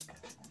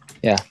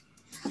Yeah.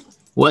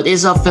 What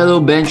is up,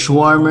 fellow bench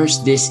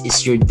warmers? This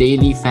is your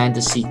daily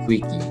fantasy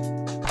quickie.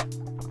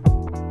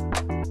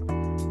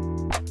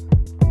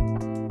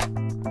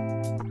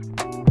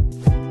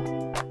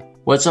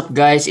 What's up,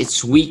 guys?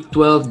 It's week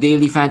 12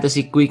 daily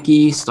fantasy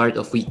quickie. Start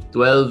of week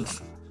 12.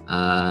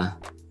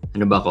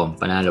 Ano ba ko?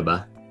 Panalo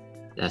ba?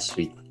 Last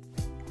week.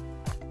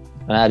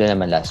 Panalo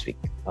naman last week.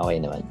 Okay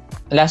naman.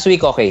 Last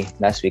week okay.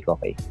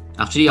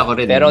 Actually, ako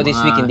rin. Pero this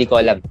week hindi ko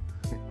alam.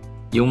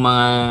 Yung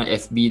mga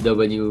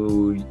FBW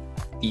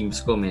teams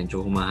ko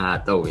medyo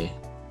humahataw eh.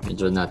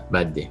 Medyo not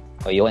bad eh.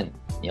 O yun.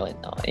 Yun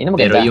ang Pero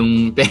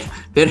maganda.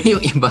 pero yung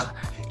iba,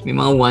 may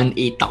mga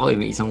 1-8 ako eh.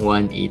 May isang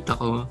 1-8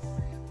 ako.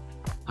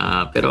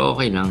 Pero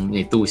okay lang.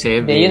 May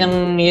 2-7.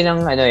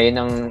 Yun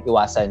ang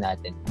iwasan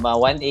natin. Mga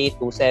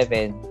 1-8,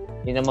 2-7,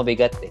 yun ang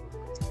mabigat eh.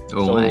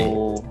 Oh,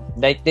 so,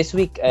 like this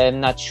week, I'm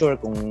not sure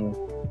kung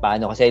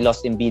paano kasi I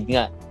lost Embiid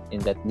nga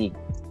in that league.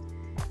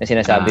 Na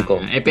sinasabi ko.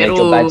 Pero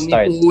medyo bad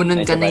start.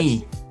 puhunan ka na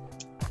eh.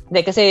 Hindi,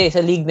 kasi sa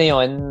league na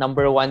yon,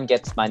 number 1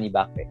 gets money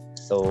back eh.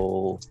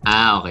 So,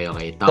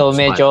 okay. Top so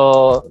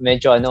spot.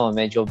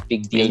 medyo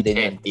big deal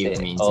din yan.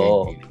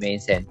 May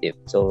incentive.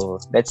 So,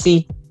 let's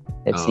see.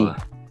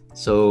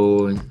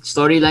 So,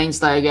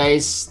 storylines tayo,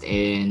 guys,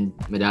 and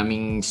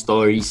madaming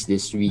stories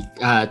this week.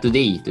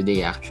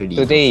 Today actually.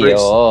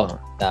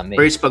 Dami.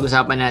 First,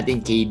 pag-usapan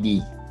natin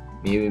KD.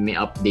 May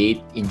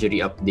update,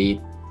 injury update.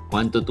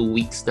 1 to 2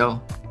 weeks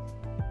daw.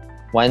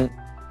 1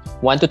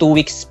 to 2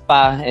 weeks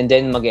pa, and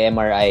then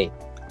mag-MRI.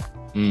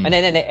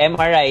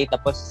 MRI,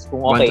 tapos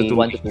kung okay,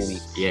 1 to 2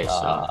 weeks. Yes.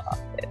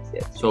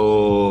 Yes.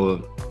 So,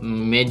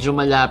 medyo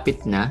malapit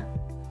na,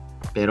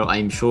 pero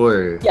I'm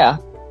sure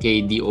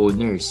KD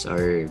owners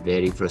are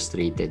very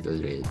frustrated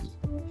already.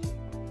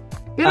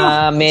 Pero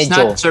it's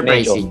not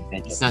surprising.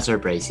 It's not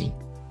surprising.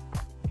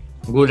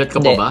 Gulat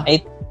ka pa ba?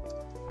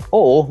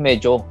 Oo,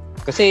 medyo.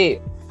 Kasi,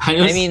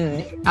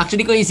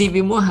 actually kung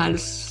isipin mo,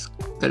 halos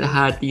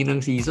kalahati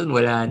ng season,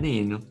 wala na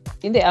eh, no?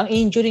 Hindi, ang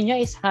injury niya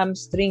is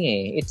hamstring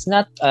eh. It's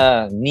not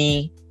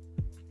knee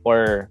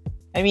or,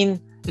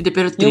 Hindi,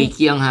 pero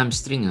tricky ang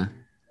hamstring ah.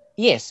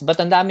 Yes,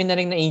 but ang dami na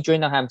rin na-injure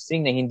ng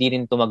hamstring na hindi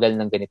rin tumagal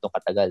ng ganitong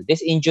katagal.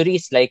 This injury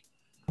is like,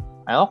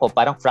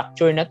 parang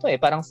fracture na to eh.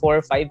 Parang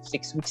 4, 5,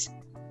 6 weeks.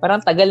 Parang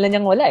tagal na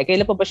niyang wala eh.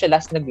 Kailan pa ba siya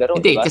last naglaro?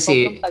 Hindi, diba?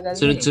 kasi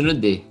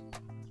sunod-sunod eh.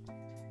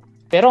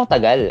 Pero ang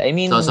tagal.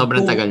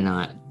 Sobrang tagal na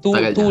nga.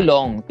 Too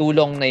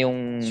long na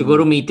yung...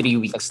 Siguro may 3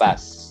 weeks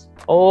pass.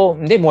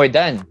 Hindi, more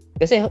than.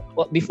 Kasi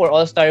before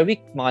All-Star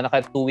Week, mga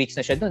naka 2 weeks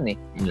na siya dun eh.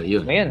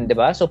 Yun. Ngayon, di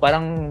ba? So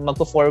parang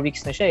magpo 4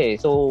 weeks na siya eh.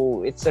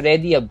 So it's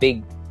already a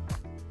big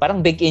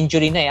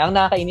injury na eh. Ang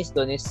nakakainis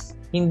dun is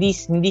hindi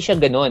siya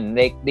ganun.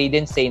 Like they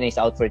didn't say na he's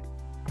out for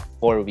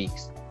 4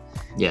 weeks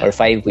or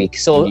 5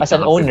 weeks. So hindi as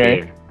an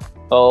owner,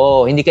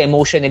 hindi ka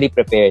emotionally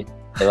prepared.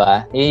 Di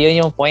ba?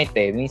 Yun yung point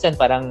eh. Minsan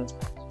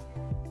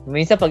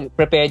pag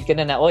prepared ka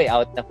na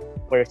out na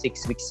for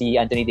 6 weeks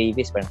si Anthony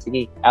Davis, parang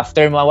sige,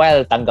 after a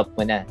while, tanggap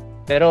mo na.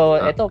 Pero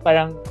ito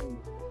parang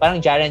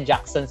Jaren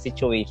Jackson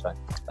situation.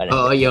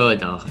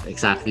 Yun.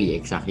 Exactly.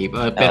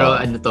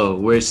 Pero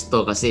worst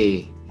to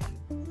kasi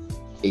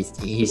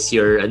he's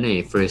your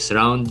first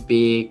round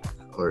pick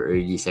or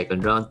early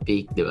second round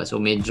pick, di ba? So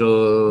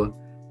medyo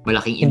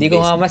malaking investment. Hindi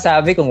ko nga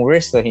masabi kung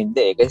worst o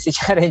hindi. Kasi si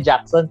Jaren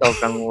Jackson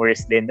sobrang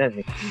worst din nun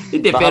eh.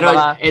 Hindi, pero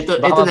ito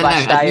na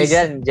lang. Baka tayo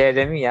dyan,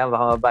 Jeremy,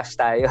 baka mabash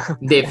tayo.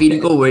 Hindi, feeling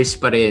ko worst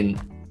pa rin.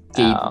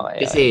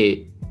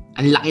 Kasi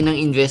ang laki ng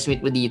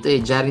investment mo dito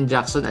eh. Jaren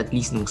Jackson at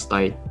least nung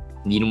start.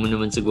 Hindi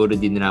naman siguro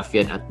dinraft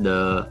yan at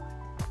the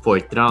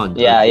 4th round.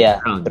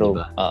 Round, true.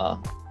 Diba?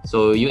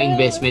 So yung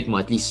investment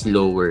mo at least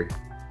lower.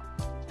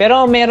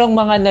 Pero merong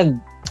mga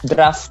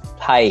nag-draft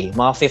high,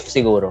 mga 5th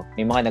siguro.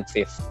 May mga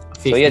nag-5th.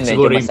 So yun,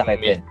 medyo masakit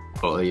din.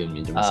 Yun,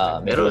 medyo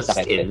masakit. Pero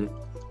still,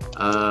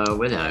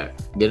 wala.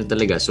 Ganun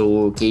talaga.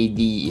 So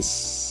KD is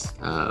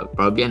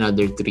probably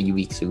another 3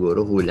 weeks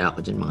siguro. Hula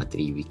ako dyan, mga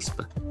 3 weeks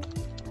pa.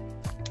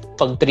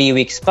 Pag 3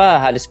 weeks pa,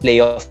 halos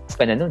playoff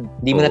ka na nun.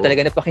 Hindi mo na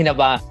talaga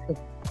napakinabangan.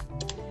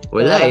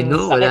 Wala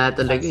no? Wala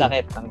talaga.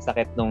 Ang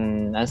sakit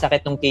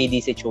nung KD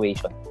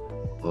situation.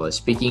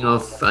 Speaking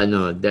of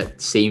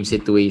that same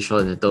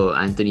situation, ito,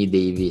 Anthony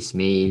Davis,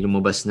 may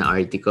lumabas na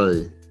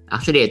article.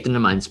 Actually, ito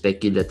naman,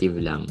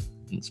 speculative lang.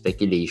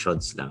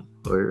 Speculations lang.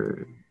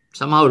 Or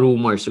somehow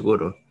rumor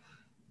siguro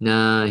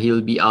na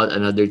he'll be out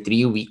another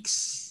 3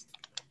 weeks.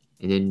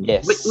 And then,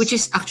 which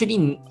is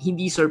actually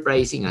hindi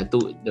surprising.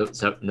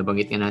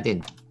 Nabanggit nga natin,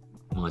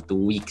 mga 2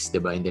 weeks,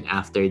 diba? And then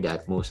after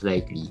that, most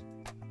likely,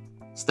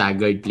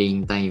 staggered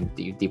playing time.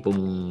 Yung tipong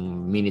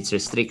minutes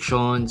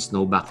restrictions,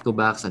 no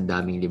back-to-backs, ang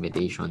daming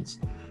limitations.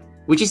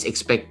 Which is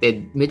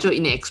expected. Medyo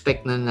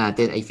ine-expect na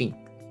natin. I think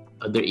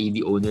other AD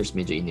owners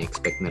medyo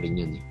ine-expect na rin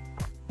yun eh.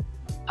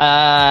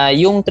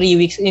 Yung 3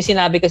 weeks, yung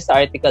sinabi ko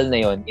sa article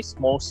na yun is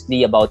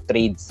mostly about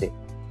trades eh.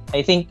 I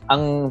think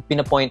ang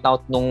pinapoint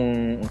out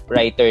nung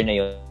writer na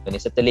yun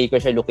is that the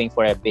Lakers are looking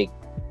for a big,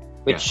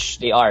 which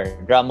they are.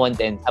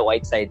 Drummond and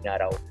Whiteside na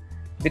raw.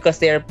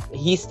 Because they're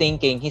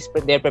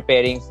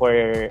preparing for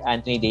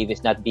Anthony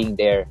Davis not being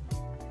there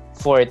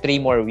for 3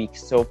 more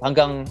weeks. So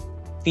hanggang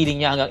feeling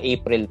niya hanggang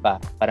April pa,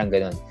 parang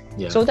ganun.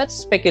 Yeah. So that's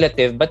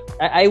speculative, but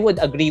I would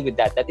agree with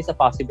that. That is a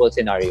possible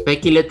scenario.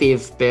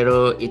 Speculative,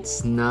 pero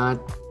it's not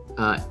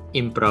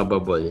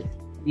improbable.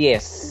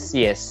 Yes.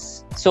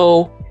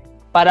 So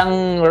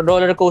parang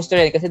roller coaster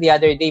yan kasi the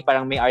other day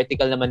parang may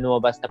article naman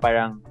lumabas na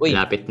parang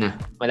malapit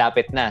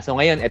na. So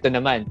ngayon ito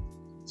naman.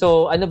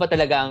 So ano ba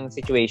talaga ang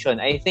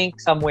situation? I think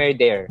somewhere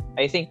there.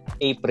 I think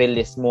April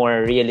is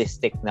more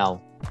realistic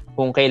now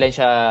kung kailan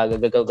siya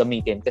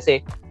gagamitin kasi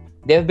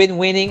they've been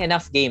winning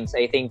enough games,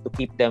 I think, to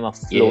keep them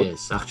afloat.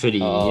 Yes,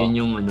 actually, yun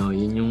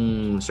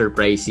yung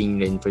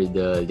surprising rin for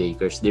the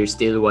Lakers. They're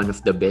still one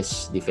of the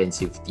best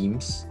defensive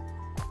teams.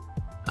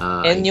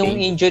 And yung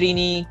injury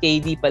ni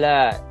KD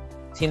pala,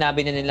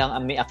 sinabi na nilang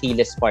may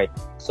Achilles part.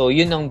 So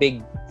yun ang big.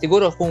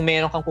 Siguro kung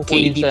meron kang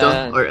kukunin KD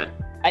sa to? Or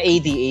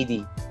AD.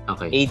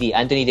 Okay. AD,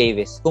 Anthony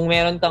Davis. Kung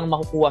meron kang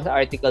makukuha sa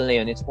article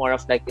na yun, it's more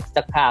of like it's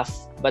the calf,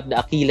 but the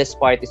Achilles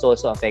part is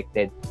also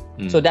affected.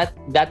 So that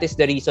is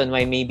the reason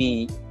why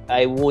maybe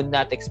I would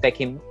not expect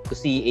him to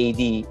see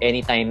AD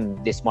anytime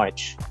this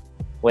March.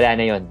 Wala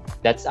na yun.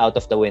 That's out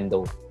of the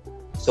window.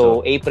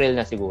 So April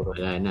na siguro.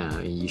 Wala na.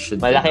 You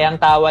should Malaki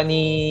ang tawa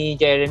ni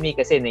Jeremy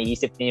kasi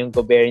naisip niya yung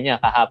Gobert niya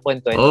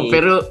kahapon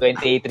 28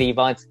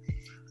 rebounds.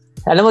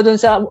 Alam mo dun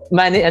sa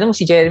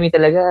si Jeremy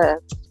talaga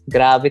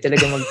grabe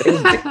talaga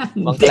mag-trade.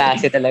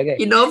 Mag-klase talaga.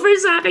 In-offer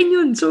sa akin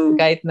yun. So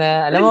kahit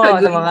na alam mo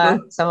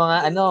sa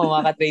mga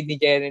mga ka-trade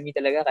ni Jeremy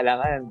talaga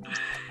kailangan.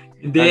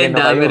 Hindi, ang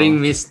dami ring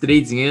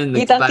mistrades ngayon.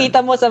 Kita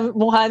mo sa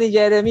mukha ni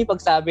Jeremy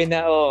pag sabi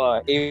na,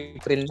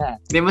 April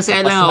na. Hindi,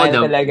 masaya lang ako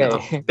daw.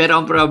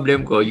 Pero ang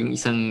problem ko, yung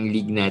isang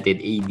league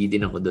natin, AD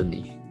din ako doon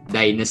eh.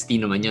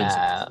 Dynasty naman yun. So,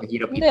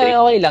 mahirap i-trade.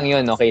 Okay lang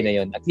yun. Okay na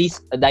yun. At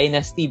least,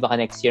 Dynasty,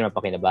 baka next year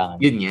mapakinabangan.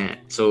 Yun nga.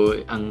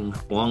 So, ang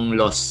mukhang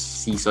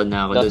lost season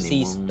na ako doon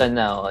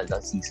eh.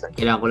 Lost season.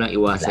 Kailangan ko lang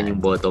iwasan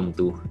yung bottom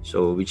 2.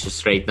 So, which is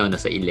right now,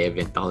 nasa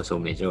 11th ako.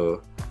 So,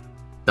 medyo...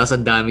 Tapos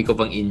ang dami ko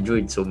pang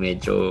injured. So,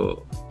 medyo...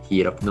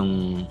 hirap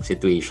nung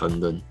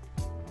situation doon.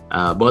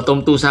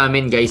 Bottom 2 sa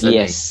amin, guys.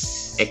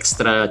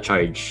 Extra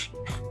charge.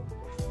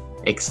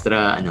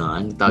 Extra,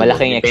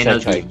 malaking extra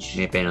penalty. charge.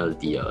 May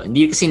penalty.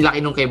 Hindi kasing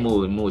laki nung kay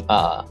Mo.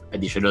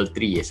 Additional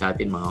 3 Sa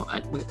atin,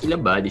 ilan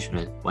ba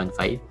additional?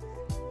 1.5?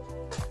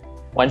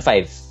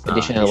 1.5.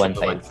 Additional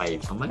 1.5.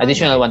 So,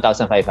 additional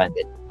 1,500.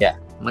 Yeah.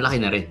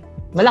 Malaki na rin.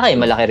 Malaki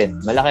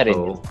rin.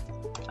 So,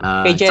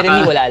 kay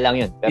Jeremy, wala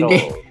lang yun. Pero...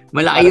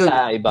 Malaki yun.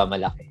 Sa iba,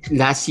 malaki.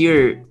 Last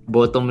year,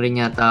 bottom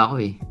rin yata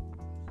ako eh.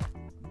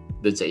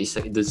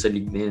 Doon sa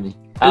league na yun eh.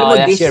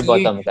 Last year,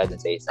 bottom ka doon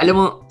sa isa. Alam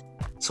mo,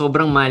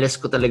 sobrang malas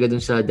ko talaga doon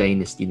sa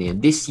dynasty na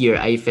yun. This year,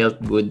 I felt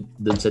good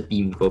doon sa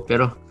team ko.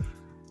 Pero,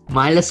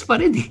 malas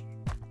pa rin eh.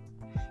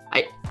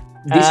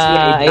 This year,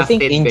 I drafted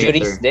think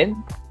injuries better. Din?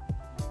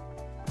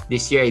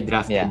 This year, I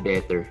drafted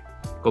better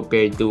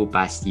compared to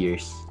past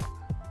years.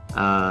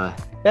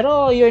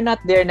 Pero, you're not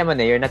there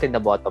naman eh. You're not in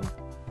the bottom.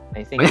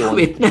 I think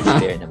malapit na.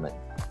 There naman.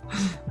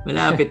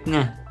 Malapit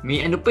na.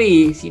 May pa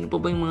eh. Sino pa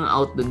ba yung mga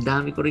out doon?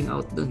 Dami ko ring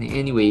out doon eh.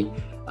 Anyway,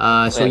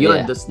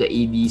 that's the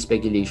AD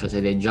speculations.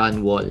 And then John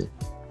Wall.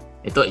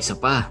 Ito, isa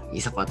pa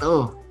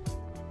to.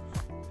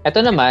 Ito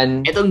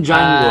naman. Itong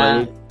John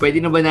Wall, pwede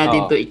na ba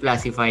natin to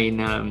i-classify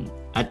na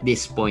at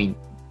this point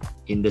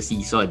in the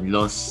season,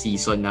 lost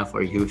season na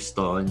for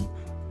Houston.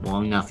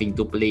 Mukhang nothing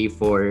to play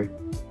for.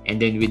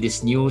 And then with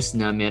this news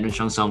na meron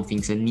siyang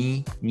something sa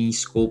knee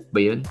scope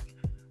ba yun?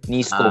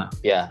 Knee scope,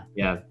 yeah.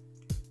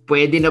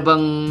 Pwede na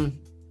bang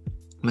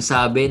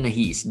masabi na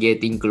he is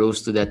getting close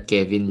to that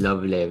Kevin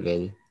Love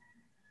level?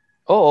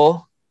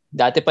 Oo.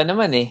 Dati pa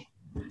naman eh.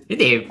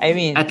 Hindi. I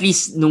mean, at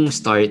least nung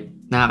start,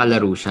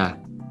 nakakalaro siya.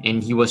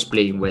 And he was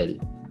playing well.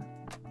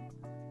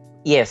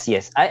 Yes.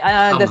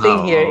 The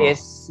thing here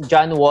is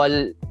John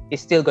Wall is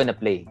still gonna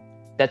play.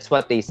 That's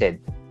what they said.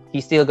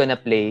 He's still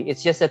gonna play. It's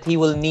just that he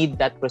will need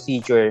that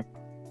procedure.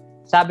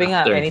 Sabi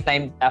nga,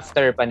 anytime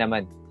after pa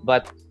naman.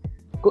 But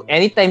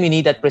anytime you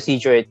need that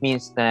procedure, it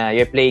means na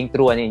you're playing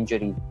through an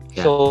injury.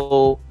 Yeah.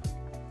 So,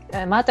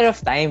 a matter of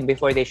time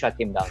before they shut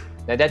him down.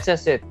 That's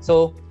just it.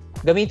 So,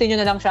 gamitin nyo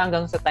na lang siya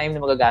hanggang sa time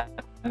na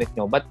magagamit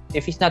nyo. But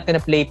if he's not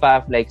gonna play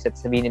pa, like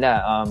sabihin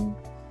nila,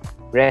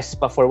 rest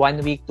pa for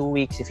 1 week, 2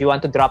 weeks. If you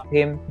want to drop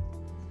him,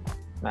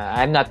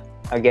 I'm not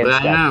against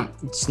that.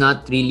 It's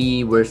not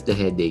really worth the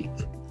headache.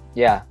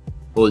 Yeah.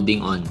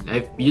 Holding on.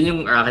 Yun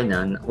yung akin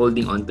na,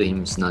 holding on to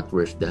him is not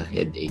worth the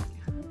headache.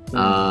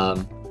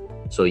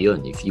 So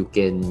yun, if you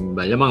can,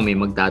 malamang may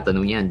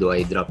magtatanong yan, do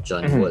I drop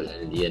John Wall?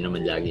 Yan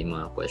naman lagi yung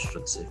mga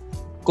questions eh.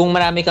 Kung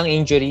marami kang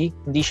injury,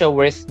 hindi siya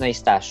worth na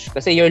stash.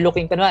 Kasi you're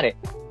looking, kunwari,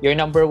 you're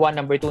number 1,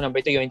 number 2, number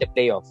 3, you're in the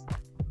playoff.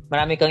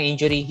 Marami kang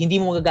injury,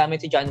 hindi mo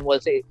gagamit si John Wall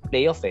sa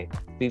playoff eh.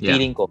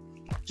 Feeling ko.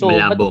 So,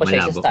 ba't pa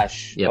siya sa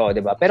stash? Yep.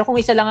 Diba? Pero kung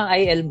isa lang ang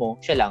IL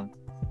mo, siya lang.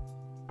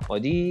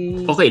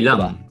 Di... Okay lang.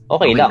 Diba?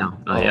 Okay lang.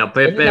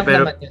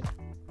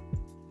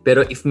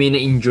 Pero if may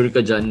na-injure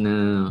ka dyan na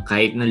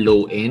kahit na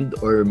low-end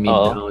or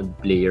mid-round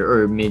player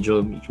or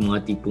medyo yung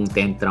mga tipong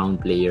 10th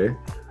round player,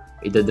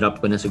 ida-drop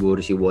ko na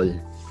siguro si Wall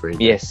for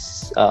that.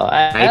 Yes.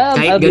 Kahit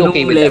I'll be ganung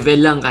okay with level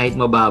lang, kahit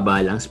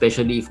mababa lang,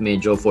 especially if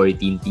medyo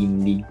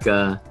 14-team league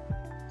ka.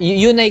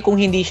 Yun ay kung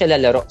hindi siya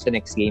lalaro sa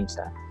next games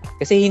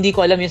Kasi hindi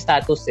ko alam yung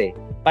status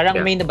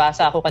Parang may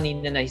nabasa ako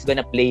kanina na he's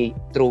gonna play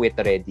through it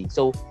already.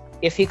 So,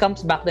 if he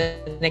comes back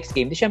the next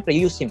game, di syempre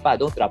use him pa,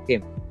 don't drop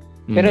him.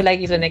 Pero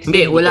like if the next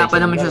game... Hindi, wala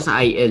pa naman siya sa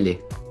IL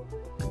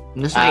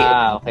Nasa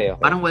IL. Okay.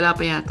 Parang wala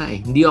pa yata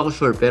Hindi ako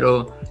sure,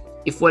 pero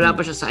if wala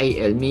pa siya sa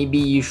IL, maybe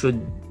you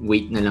should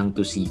wait na lang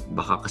to see.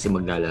 Baka kasi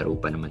maglalaro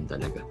pa naman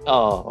talaga.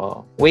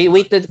 Oo.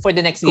 Wait for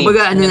the next game.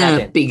 Kumbaga,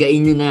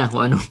 pigain nyo na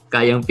kung ano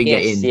kayang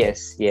pigain.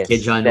 Yes. Kay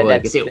John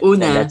Wall. Kasi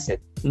una,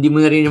 hindi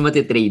mo na rin na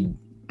matitrade.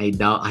 I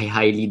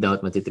highly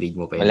doubt matitrade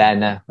mo pa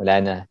yan. Wala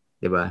na.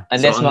 Diba?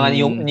 Unless mga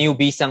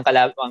newbies ang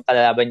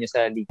kalaban nyo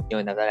sa league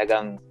nyo na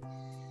talagang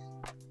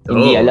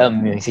hindi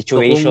alam yung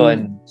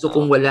situation. So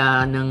kung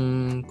wala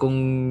kung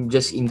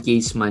just in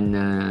case man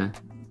na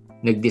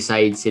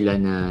nag-decide sila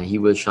na he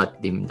will shut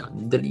them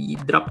down,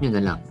 drop nyo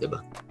na lang,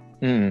 diba?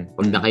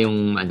 Wag na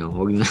kayong wag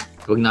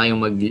na kayong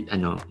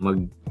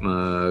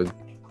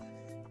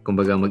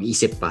kumbaga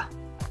mag-isip pa.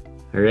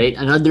 Alright,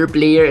 another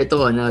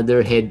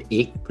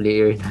headache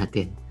player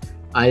natin.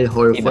 Al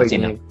Horford.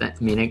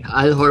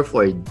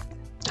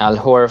 Al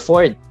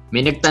Horford.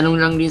 May nagtanong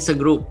lang din sa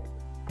group.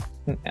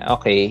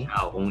 Okay.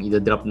 Kung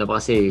ida-drop na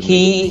pa kasi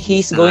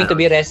he's going to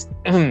be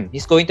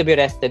he's going to be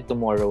rested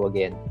tomorrow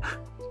again.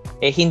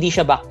 Hindi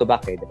siya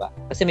back-to-back diba?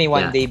 Kasi may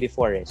one day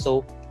before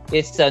So,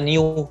 it's a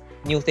new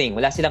thing.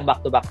 Wala silang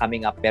back-to-back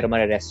coming up pero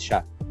mare-rest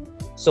siya.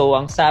 So,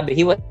 ang sabi,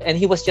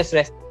 he was just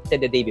rested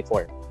the day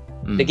before.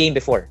 The game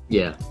before.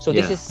 Yeah. So,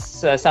 this is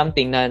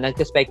something na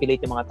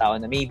nag-speculate yung mga tao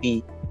na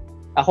maybe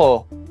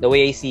the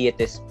way I see it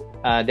is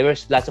there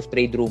was lots of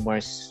trade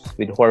rumors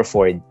with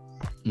Horford.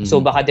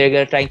 So, baka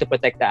they're trying to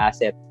protect the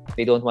asset.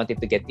 They don't want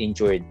it to get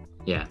injured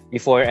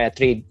before a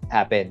trade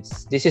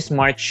happens. This is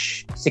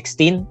March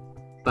 16.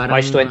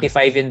 March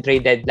 25 in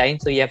trade deadline.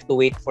 So, you have to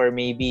wait for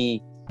maybe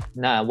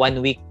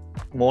 1 week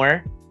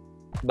more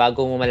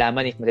bago mo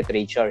malaman if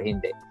matitrade siya or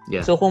hindi.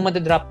 Yeah. So, kung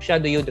matadrop siya,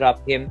 do you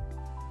drop him?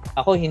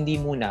 Ako, hindi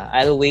muna.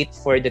 I'll wait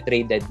for the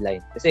trade deadline.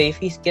 Kasi if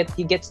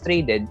he gets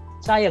traded,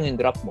 sayang yung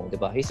drop mo,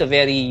 diba? He's a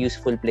very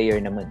useful player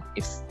naman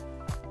if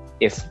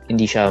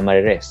hindi siya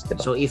ma-rest,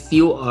 diba? So, if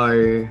you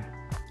are...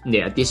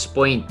 at this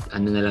point,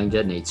 na lang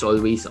dyan it's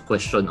always a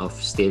question of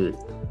still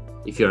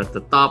if you're at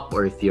the top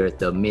or if you're at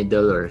the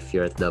middle or if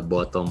you're at the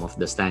bottom of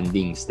the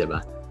standings,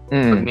 diba?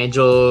 Pag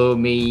medyo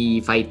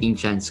may fighting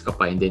chance ka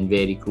pa and then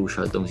very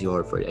crucial tong si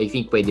Horford, I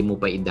think pwede mo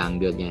pa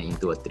i-dangle niya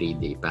into a trade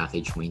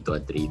package mo into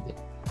a trade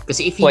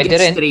Kasi if he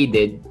gets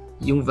traded,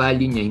 yung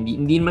value niya,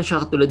 hindi naman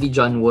siya katulad ni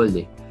John Wall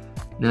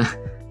na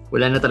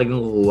wala na talagang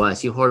kukuha.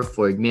 Si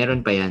Horford, meron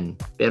pa yan,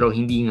 pero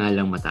hindi nga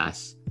lang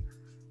mataas.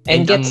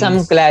 And get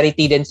some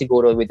clarity din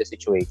siguro with the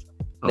situation.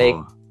 Like,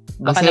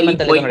 baka naman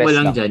talagang point mo rest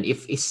lang lang. dyan,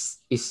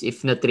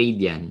 if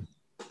na-trade yan,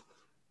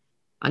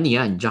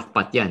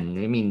 jackpot yan.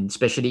 I mean,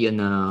 especially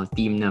on a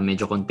team na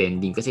medyo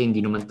contending kasi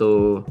hindi naman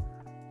to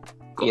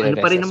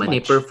pa rin naman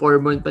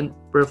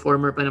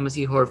performer pa naman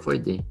si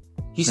Horford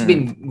He's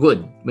been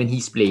good when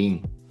he's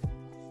playing.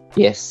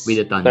 Yes. With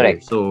the Thunder.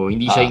 Correct. So,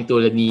 hindi siya yung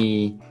tulad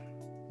ni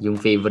yung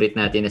favorite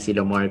natin na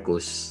sila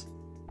Marcus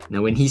na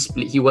when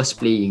he was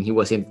playing, he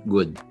wasn't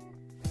good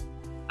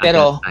at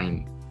that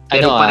time.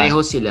 Pero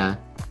pareho sila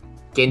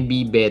can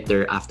be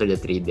better after the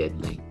trade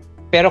deadline.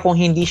 Pero kung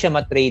hindi siya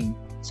ma-trade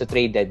sa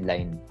trade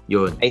deadline,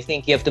 yun. I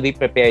think you have to be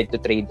prepared to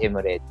trade him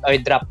already or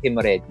drop him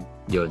already.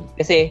 Yun.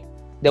 Kasi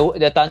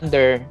the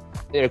Thunder,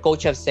 their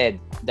coach have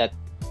said that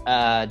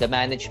the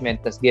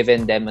management has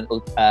given them an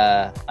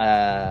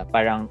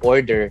parang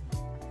order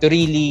to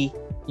really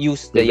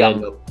use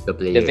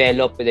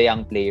develop the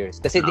young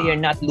players kasi they are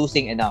not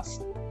losing enough.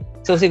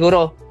 So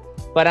siguro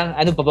parang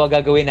ano pa ba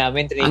gagawin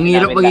namin? Ang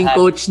hirap maging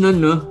coach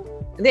nun, no?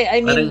 Hindi,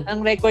 I mean,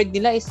 ang record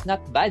nila is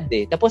not bad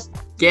Tapos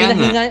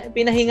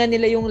pinahinga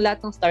nila yung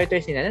lahat ng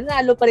starters nila.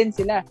 Nanalo pa rin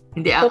sila.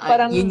 Hindi, so,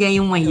 parang, yun nga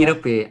yung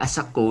mahirap As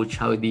a coach,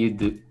 how do you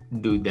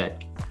do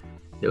that?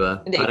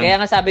 Diba? Hindi, kaya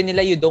nga sabi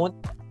nila you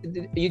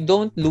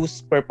don't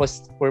lose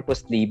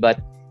purposely,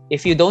 but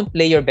if you don't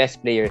play your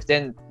best players,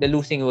 then the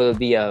losing will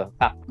be a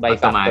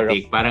factor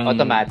of parang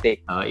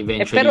automatic.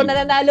 Eventually. Pero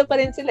nananalo pa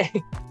rin sila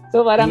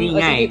So parang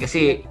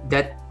kasi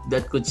that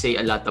could say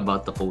a lot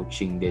about the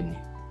coaching din.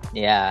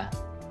 Yeah.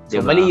 So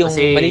diba?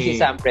 mali si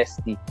Sam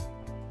Presti.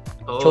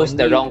 Chose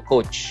the wrong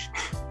coach.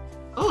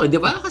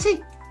 Diba?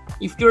 Kasi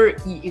if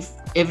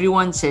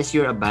everyone says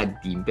you're a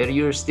bad team pero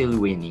you're still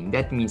winning,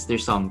 that means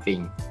there's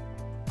something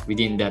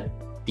within that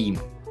team.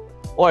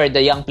 Or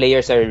the young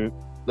players are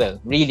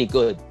really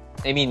good.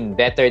 I mean,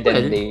 better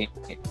than they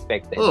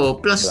expected.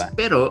 Plus, diba?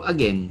 Pero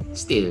again,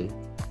 still,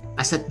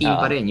 as a team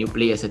pa rin, you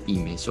play as a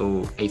team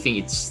So, I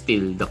think it's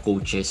still the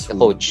coaches who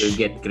will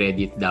get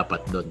credit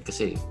dapat doon.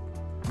 Kasi,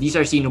 these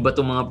are sino ba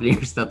itong mga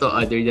players na to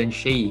other than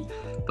Shea?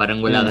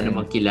 Parang wala ka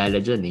namang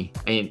kilala dyan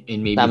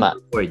And maybe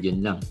Ford,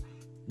 yun lang.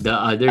 The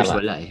others,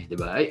 wala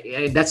diba?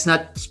 That's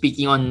not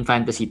speaking on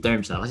fantasy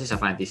terms kasi sa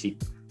fantasy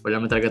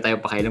wala man talaga tayo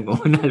pakialam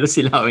kung manalo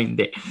sila o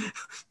hindi.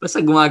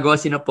 Basta gumagawa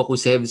sina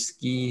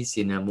Pokusevski,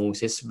 sina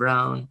Moses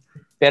Brown.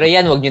 Pero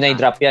yan, wag nyo na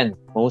i-drop yan.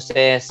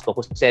 Moses,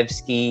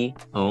 Pokusevski.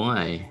 Oo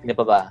nga eh. Ano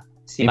pa ba?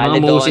 Si May mga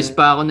Maledon. Moses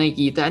pa ako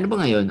nakikita. Ano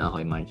ba ngayon?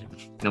 Okay, imagine.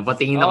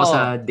 Napatingin ako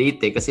sa date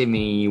eh kasi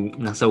may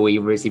nasa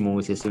waiver si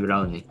Moses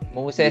Brown eh.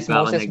 Moses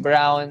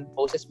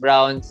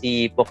Brown,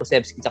 si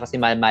Pokusevski, saka si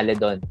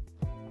Maledon.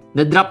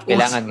 Na-drop ko.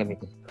 Kailangan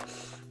gamitin.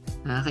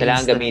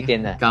 Kailangan gamitin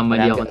na.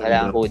 Kamali ako na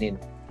kailangan kunin.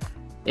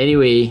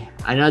 Anyway,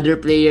 another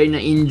player na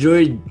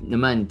injured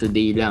naman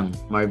today lang,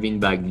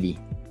 Marvin Bagley.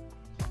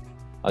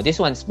 Oh, this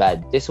one's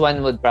bad. This one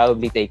would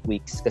probably take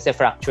weeks kasi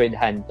fractured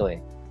hand to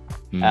eh.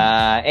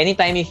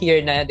 Anytime you hear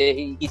na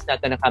he's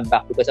not gonna come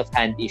back because of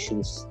hand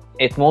issues,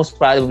 it most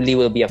probably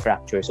will be a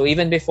fracture. So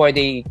even before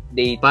they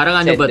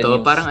parang ano ba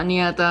to? News, parang ano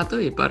yata to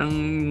eh. Parang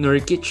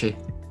Nurkic eh.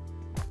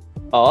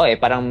 Oo eh.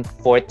 Parang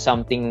fourth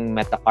something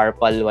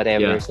metacarpal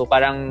whatever. Yeah. So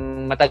parang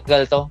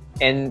matagal to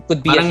and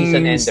could be parang a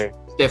season ender.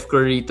 Steph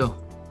Curry to.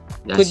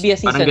 Could be a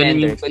season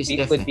ender.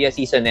 Could be a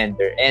season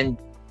ender. And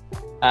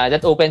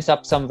that opens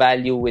up some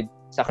value with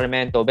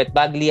Sacramento. But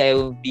Bagley, I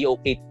will be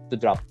okay to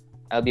drop.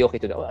 I'll be okay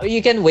to drop. You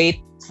can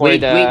wait for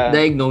the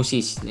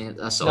diagnosis.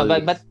 As no,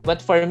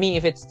 but for me,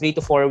 if it's 3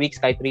 to 4 weeks,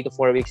 kahit 3 to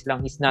 4 weeks lang,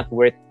 he's not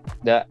worth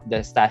the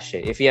stash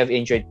if you have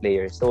injured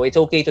players. So it's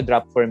okay to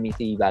drop for me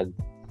si Bagley.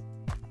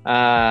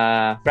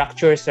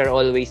 Fractures are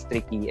always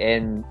tricky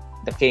and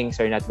the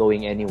Kings are not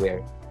going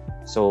anywhere.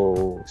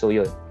 So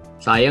yun.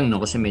 Sayang no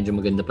kasi medyo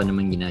maganda pa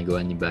naman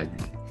ginagawa ni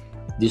Bagley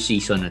this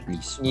season at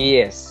least.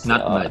 Yes.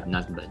 Not bad.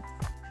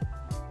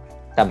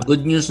 Tama.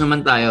 Good news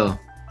naman tayo.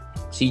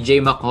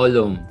 CJ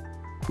McCollum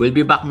will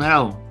be back na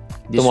raw.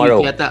 Tomorrow.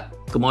 Week yata.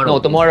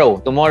 Tomorrow. No,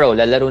 tomorrow.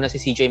 Lalaro na si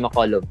CJ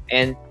McCollum.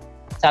 And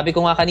sabi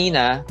ko nga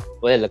kanina,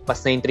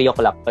 lagpas na yung 3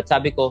 o'clock. But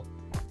sabi ko,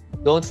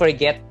 don't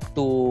forget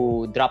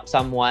to drop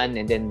someone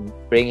and then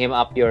bring him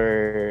up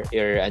your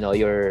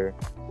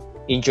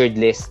injured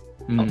list.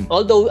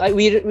 Although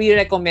we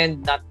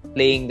recommend not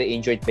playing the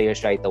injured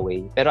players right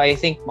away. Pero I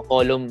think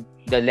McCollum,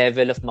 the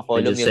level of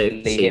McCollum,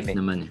 you'll play him.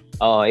 Naman eh.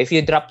 If you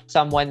drop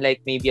someone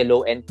like maybe a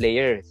low-end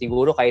player,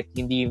 siguro kahit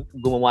hindi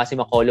gumawa si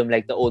McCollum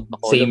like the old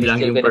McCollum,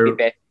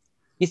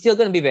 he's still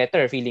gonna be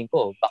better, feeling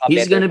ko. Baka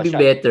he's gonna be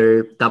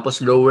better, tapos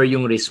lower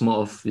yung risk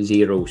mo of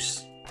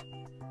zeros.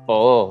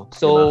 Oo.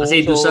 So, diba? Kasi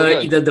doon sa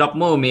ida-drop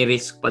mo, may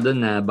risk pa doon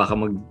na baka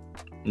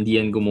hindi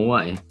yan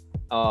gumawa eh.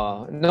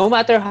 No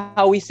matter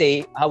how we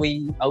say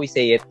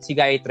it, si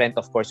Gary Trent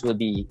of course will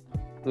be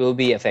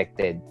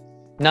affected.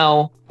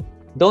 Now,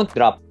 don't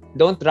drop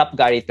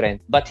Gary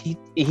Trent, but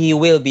he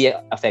will be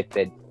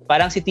affected.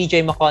 Parang si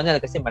TJ McConnell,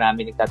 kasi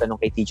marami nagtatanong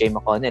kay TJ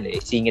McConnell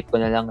singit ko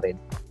na lang rin.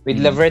 With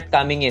LeVert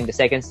coming in, the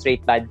second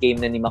straight bad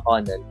game na ni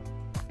McConnell,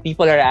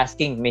 people are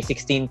asking, may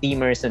 16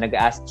 teamers na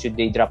nag-ask should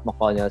they drop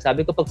McConnell.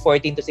 Sabi ko pag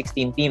 14 to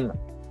 16 team,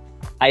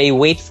 I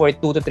wait for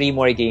 2 to 3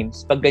 more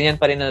games. Pag ganyan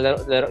pa rin na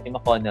laro ni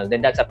McConnell,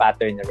 then that's a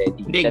pattern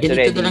already. Hindi,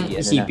 ganito na lang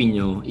isipin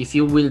nyo. If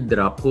you will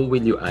drop, who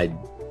will you add?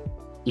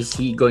 Is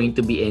he going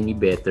to be any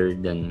better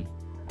than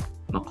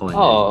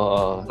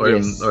McConnell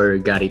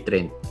or Gary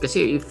Trent?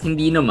 Kasi if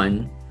hindi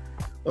naman,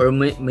 or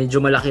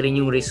medyo malaki rin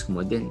yung risk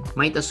mo, then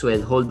might as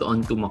well hold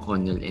on to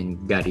McConnell and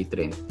Gary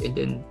Trent. And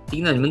then,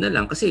 tingnan mo na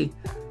lang. Kasi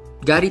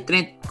Gary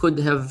Trent could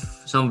have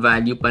some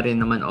value pa rin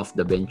naman off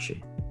the bench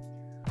eh.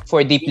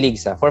 For deep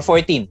leagues For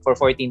 14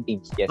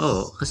 teams, yes.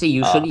 Kasi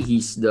usually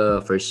he's the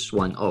first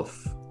one off.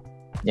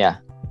 Yeah.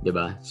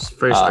 Diba?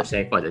 First or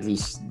second, at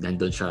least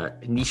nandun siya.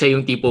 Hindi siya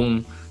yung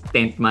tipong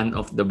 10th man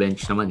off the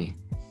bench naman eh.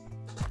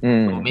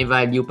 So, may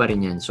value pa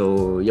rin yan.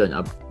 So, yun.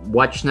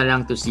 Watch na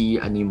lang to see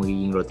ano yung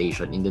magiging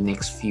rotation in the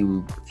next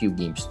few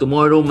games.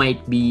 Tomorrow might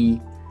be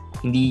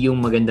hindi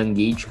yung magandang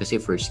gauge kasi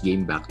first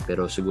game back.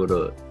 Pero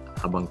siguro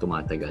habang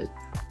tumatagal,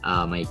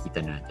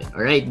 makikita natin.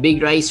 Alright,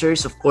 big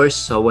risers, of course.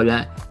 So,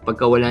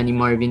 pagka wala ni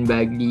Marvin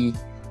Bagley,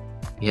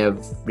 we have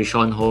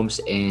Richaun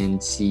Holmes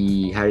and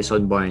si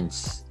Harrison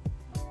Barnes.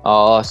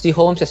 Si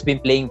Holmes has been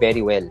playing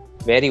very well.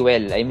 Very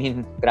well. I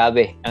mean,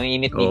 grabe. Ang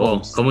init ni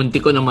Holmes. Kamunti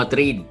ko na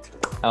matrade.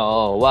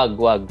 Wag.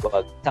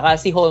 Saka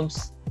si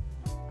Holmes,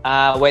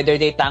 whether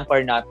they tank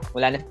or not,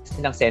 wala na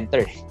silang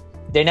center.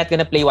 They're not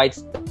gonna play wide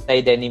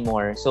side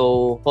anymore.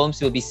 So, Holmes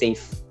will be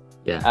safe.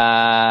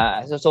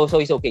 Yeah. So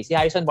he's okay. Si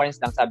Harrison Barnes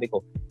lang, sabi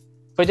ko,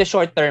 for the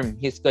short term,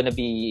 he's gonna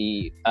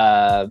be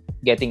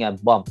getting a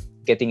bump,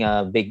 getting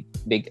a big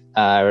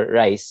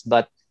rise.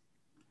 But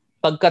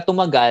pagka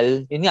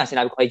tumagal, yun nga,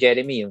 sinabi ko kay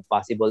Jeremy, yung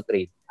possible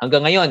trade.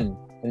 Hanggang ngayon,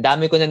 ang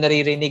dami ko na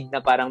naririnig na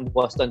parang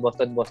Boston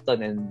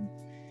and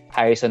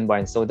Harrison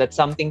Barnes. So that's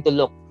something to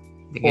look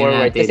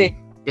forward. Kasi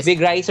big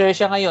riser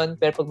siya ngayon,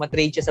 pero pag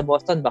matrade siya sa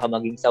Boston, baka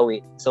maging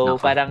sawi. So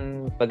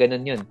parang pag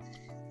ganun yun.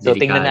 So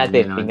tingnan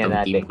natin.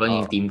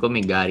 Yung team ko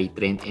may Gary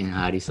Trent and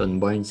Harrison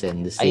Barnes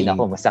and the same. Ay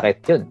nako,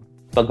 masakit yun.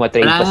 Pag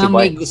matrade pa si Barnes.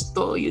 Wala may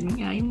gusto. Yun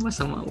nga, yung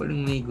masama.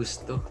 Walang may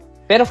gusto.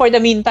 Pero for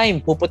the meantime,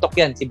 puputok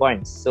yan si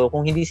Barnes. So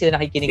kung hindi sila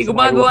nakikinig sa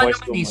mga rumors,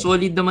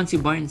 solid naman si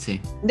Barnes eh.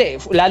 Hindi,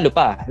 lalo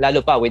pa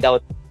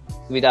without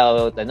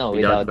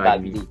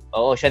Bagley.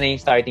 Oo, siya na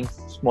yung starting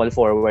small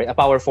forward,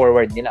 power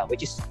forward nila,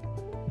 which is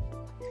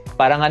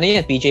parang ano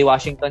yan, PJ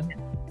Washington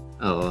yan.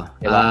 Oo.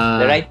 Diba?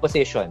 The right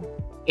position.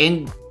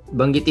 And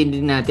banggitin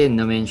din natin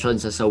na mention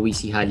sa Sawi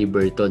si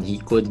Haliburton,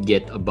 he could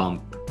get a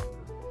bump.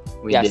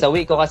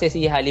 Sawi ko kasi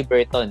si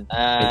Haliburton.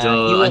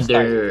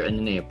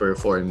 Medyo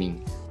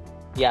performing.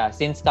 Yeah,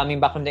 since coming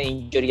back from the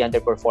injury,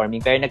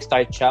 underperforming. Pero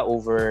nag-start siya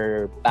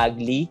over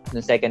Bagley no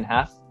second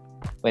half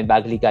when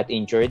Bagley got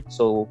injured.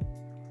 So,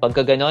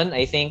 pagka ganon,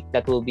 I think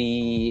that will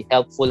be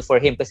helpful for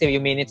him kasi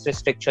yung minutes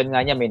restriction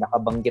nga niya may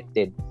nakabanggit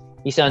din.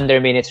 He's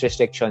under minutes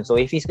restriction. So,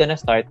 if he's gonna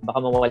start,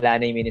 baka mawala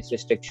na yung minutes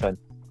restriction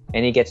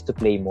and he gets to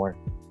play more.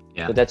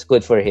 Yeah. So, that's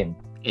good for him.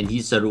 And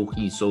he's a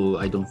rookie,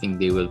 so I don't think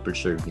they will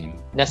preserve him.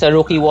 Nasa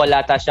rookie wall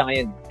ata siya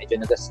ngayon. Medyo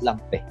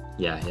nag-slump eh.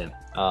 Yeah.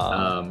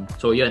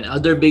 So yun,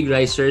 other big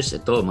risers,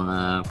 ito,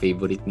 mga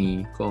favorite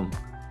ni Com.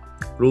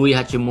 Rui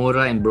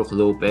Hachimura and Brook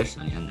Lopez.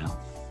 Ayan na.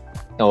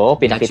 Oo,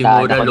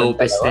 pinakitaan Hachimura, ako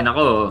Lopez din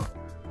ako.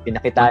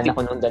 Pinakitaan ako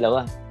nung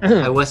dalawa.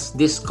 I was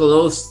this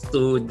close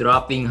to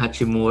dropping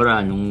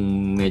Hachimura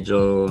nung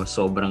medyo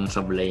sobrang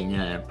sablay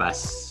niya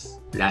past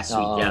last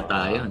week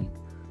yata yun.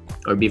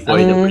 Or before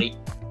the break.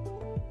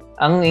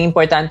 Ang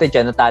importante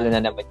dyan, natalo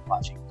na naman yung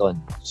Washington.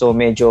 So,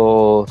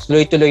 medyo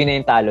tuloy-tuloy na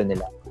yung talo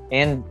nila.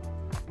 And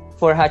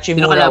for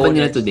Hachimura... Sino kalaban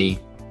nila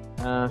today?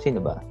 Sino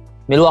ba?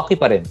 Milwaukee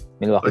pa rin.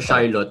 Or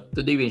Charlotte?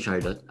 Today win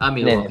Charlotte?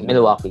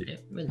 Milwaukee.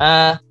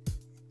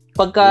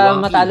 Pagka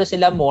matalo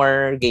sila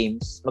more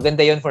games,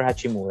 maganda yon for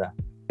Hachimura.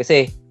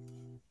 Kasi,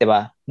 di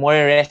ba, more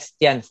rest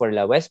yan for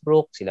la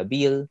Westbrook, sila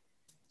Beal.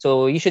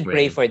 So, you should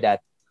pray for that.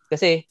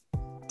 Kasi...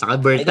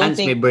 Saka Bertans,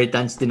 may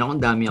Bertans din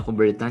ako. Dami ako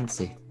Bertans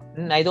eh.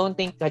 I don't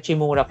think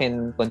Hachimura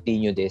can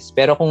continue this.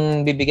 Pero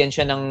kung bibigyan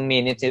siya ng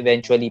minutes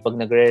eventually, pag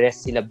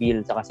nagre-rest sila Bill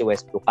saka si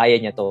Westbrook, kaya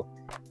niya to.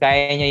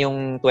 Kaya niya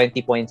yung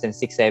 20 points and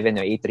 6-7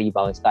 or 8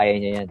 rebounds. Kaya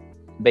niya yan.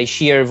 By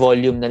sheer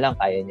volume na lang,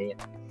 kaya niya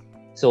yan.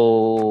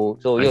 So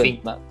I yun. think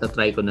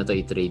tatry ko na to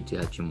i-trade si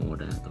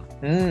Hachimura na to.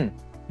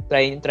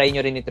 Try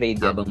nyo rin i-trade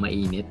yan. Habang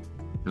mainit.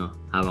 No?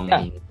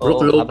 Mainit.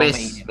 Brook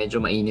Lopez,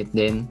 medyo mainit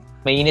din.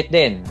 Mainit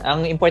din.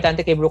 Ang importante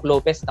kay Brook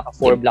Lopez, naka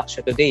 4 blocks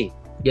siya today.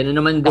 Ganun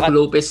naman Brook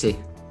Lopez eh.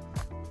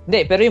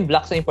 Hindi, pero yung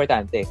blocks na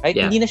importante. Kahit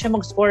hindi na siya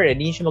mag-score,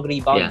 hindi siya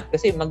mag-rebound.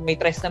 Kasi may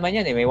tres naman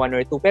yan eh. May 1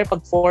 or 2. Pero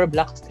pag 4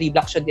 blocks, 3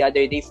 blocks siya the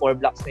other day, 4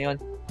 blocks na yun.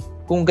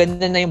 Kung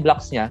ganda na yung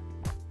blocks niya,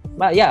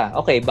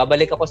 okay,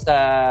 babalik ako sa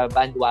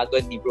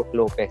bandwagon ni Brook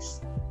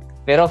Lopez.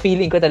 Pero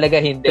feeling ko talaga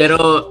hindi.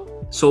 Pero,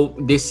 so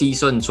this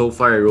season, so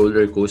far,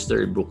 roller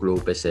coaster Brook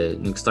Lopez eh.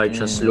 Nag-start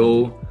siya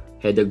slow,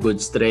 had a good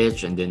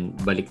stretch, and then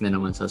balik na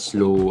naman sa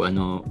slow,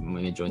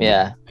 medyo.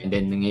 And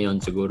then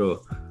ngayon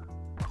siguro,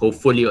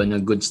 hopefully on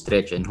a good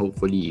stretch and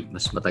hopefully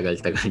mas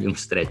matagal-tagal yung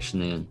stretch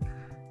na yun.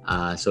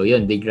 So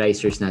yun, big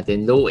risers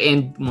natin.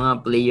 Low-end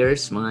mga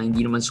players, mga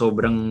hindi naman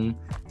sobrang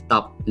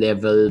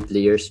top-level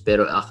players,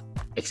 pero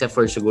except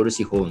for siguro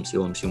si Holmes. Si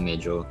Holmes yung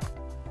medyo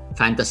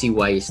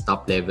fantasy-wise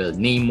top-level.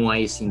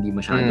 Name-wise, hindi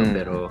masyado,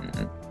 pero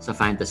sa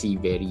fantasy,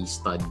 very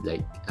stud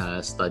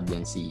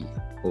yan si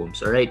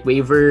Holmes. Alright,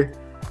 waiver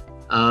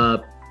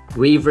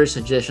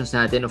suggestions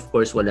natin. Of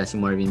course, wala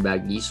si Marvin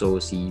Bagley, so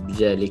si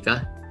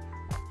Bjelica.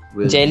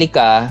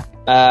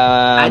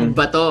 Add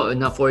ba to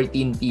na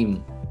 14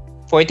 team?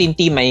 14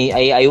 team,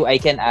 I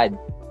can add.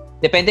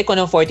 Depende ko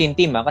ng 14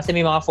 team kasi may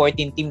mga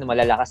 14 team na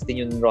malalakas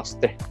din yung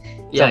roster.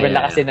 Sobrang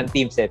lakas din ng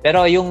teams eh.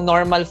 Pero yung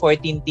normal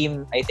 14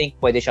 team, I think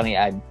pwede siyang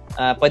i-add.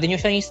 Pwede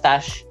nyo siyang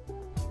i-stash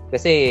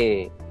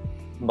kasi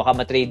baka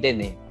matrade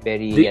din eh.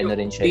 Very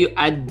rin siya. Do you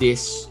add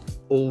this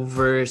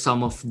over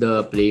some of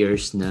the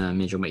players na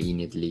medyo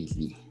mainit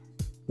lately?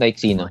 Like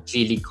sino?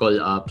 Chili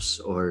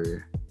call-ups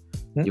or...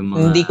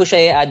 Hindi ko siya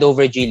i-add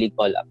over G-League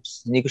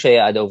call-ups. Hindi ko siya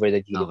i-add over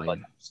the G-League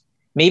call-ups.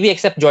 Maybe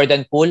except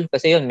Jordan Poole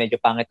kasi yun,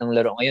 medyo pangit ng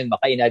laro ngayon.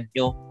 Baka in-add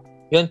nyo.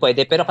 Yun,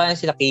 pwede. Pero kaya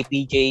sila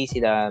KPJ,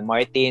 sila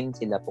Martin,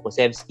 sila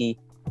Pokusevski.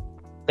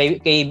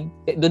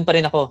 Doon pa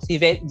rin ako. Si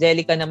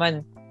Zelica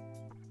naman,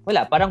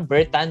 wala. Parang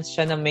Bertans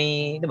siya na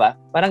may, di ba?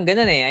 Parang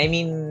ganun eh. I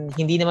mean,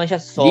 hindi naman siya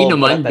so... Hindi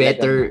naman.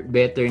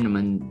 Better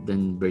naman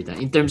than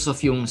Bertans. In terms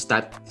of yung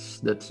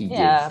stats that he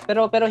gives. Yeah,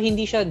 pero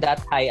hindi siya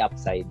that high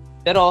upside.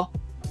 Pero,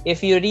 if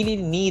you really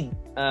need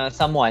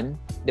someone,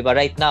 di ba,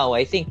 right now,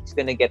 I think he's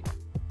gonna get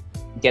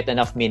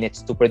enough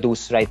minutes to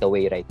produce right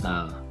away right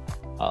now.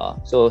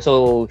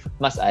 So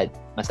must add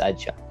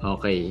siya.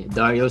 Okay,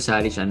 Dario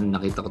Saric,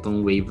 nakita ko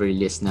tong waiver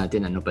list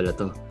natin, ano pala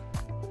to?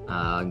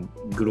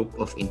 Group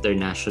of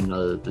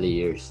international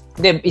players.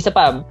 Hindi, isa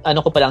pa,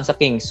 ko pa lang sa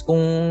Kings,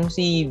 kung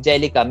si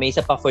Zelica, may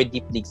isa pa for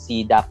deep league,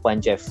 si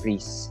Daquan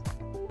Jeffries.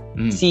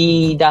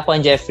 Si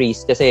Daquan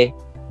Jeffries, kasi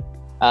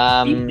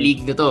deep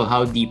league na to,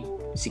 how deep?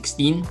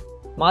 16?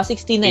 Mga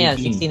 16 na yan,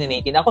 16 and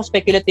 18. Ako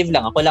speculative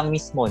lang, ako lang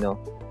mismo, no?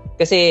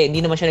 Kasi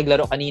hindi naman siya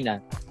naglaro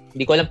kanina.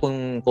 Hindi ko alam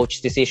kung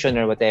coach decision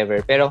or whatever.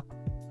 Pero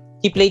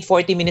he played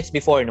 40 minutes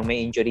before nung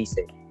may injuries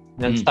eh.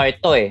 Nag-start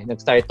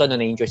to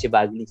nung na-injure si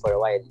Bagley for a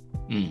while.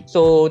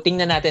 So,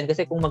 tingnan natin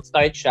kasi kung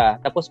mag-start siya,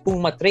 tapos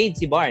kung matrade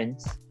si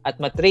Barnes at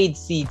matrade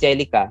si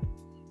Zelica,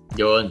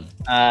 yun.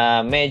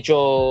 Medyo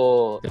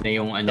ito na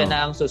yung ito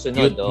na ang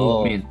susunod.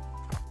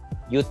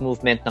 youth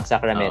movement ng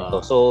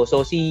Sacramento.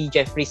 So si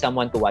Jeffrey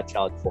someone to watch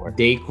out for.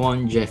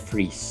 Daquan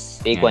Jeffries.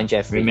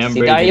 Jeffries.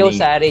 Remember Si Dario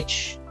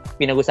Saric,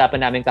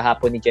 pinag-usapan namin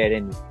kahapon ni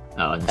Jeremy.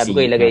 Sabi ko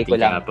ilagay ko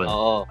lang.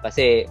 Oo,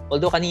 kasi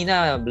although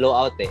kanina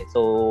blowout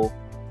So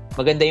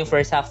maganda yung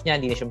first half niya,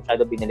 hindi na siya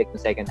masyado binalik ng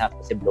second half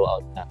kasi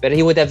blowout na. Pero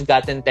he would have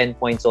gotten 10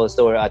 points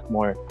also or at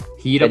more.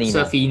 Hirap kanina.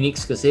 Sa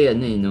Phoenix kasi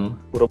no?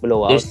 Puro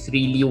blowout. There's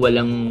really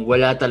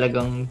wala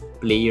talagang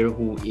player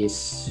who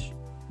is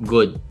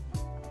good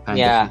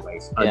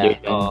fantasy-wise other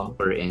than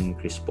Cooper and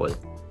Chris Paul.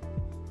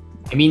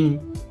 I mean,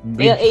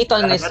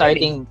 Ayton is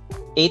starting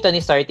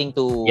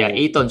to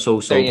Ayton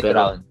so-so turn it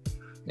around.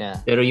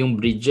 Pero yung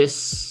Bridges,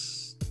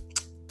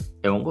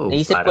 ewan ko.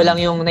 Naisip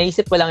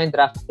ko lang yung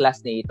draft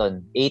class ni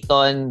Ayton.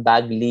 Ayton,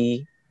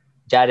 Bagley,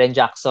 Jaren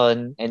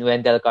Jackson, and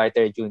Wendell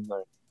Carter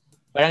Jr.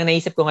 Parang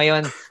naisip ko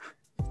ngayon,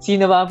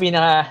 sino ba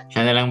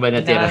siya na lang ba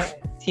natira?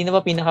 Sino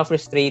ba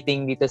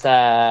pinaka-frustrating dito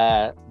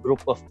sa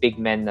group of big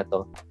men na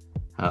to?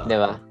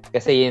 Diba?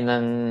 Kasi yun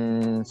ang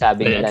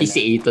sabi nila. At least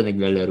si Ayton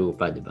naglalaro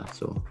pa, diba?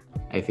 So,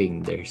 I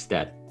think there's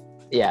that.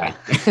 Yeah.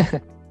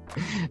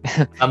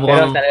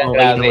 Mukhang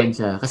okay naman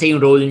siya. Kasi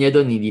yung role niya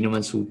doon, hindi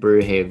naman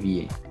super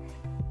heavy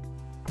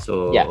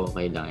So,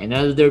 okay lang.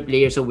 Another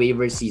player sa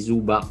waiver, si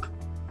Zubac.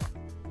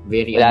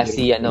 Very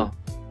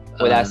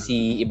wala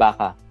si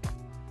Ibaka.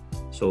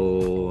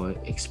 So,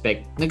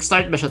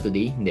 nag-start ba siya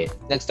today? Hindi.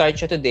 Nag-start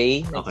siya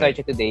today.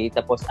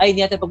 Tapos, hindi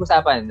natin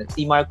pag-usapan.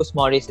 Si Marcus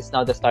Morris is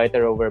now the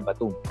starter over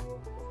Batum.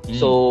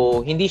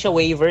 So, hindi siya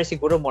waiver.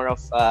 Siguro more of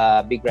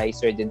big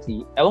riser din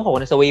si... Ewan ko,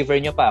 kung nasa waiver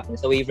nyo pa. Kung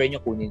nasa waiver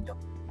nyo, kunin nyo.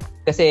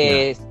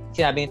 Kasi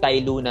sinabi ni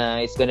Ty Lue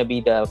na it's gonna be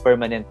the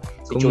permanent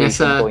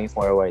situation going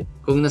forward.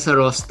 Kung nasa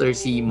roster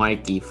si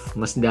Markieff,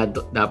 mas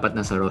dapat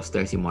nasa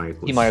roster si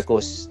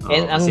Marcus.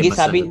 And ang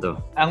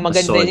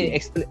maganda yung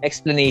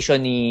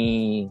explanation ni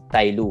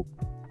Ty Lue.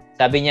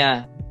 Sabi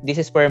niya,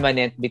 this is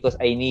permanent because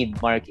I need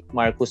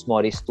Marcus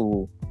Morris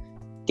to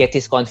get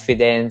his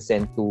confidence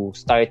and to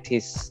start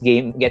his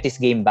game, get his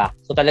game back.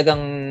 So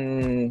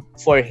talagang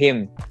for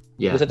him,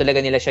 gusto talaga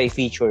nila siya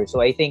i-feature.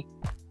 So I think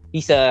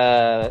he's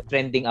a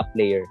trending up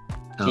player,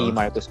 si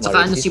Marcus Morris.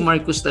 Saka si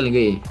Marcus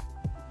talaga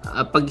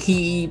pag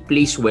he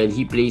plays well,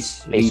 he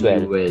plays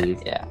really well.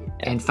 Yeah.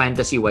 And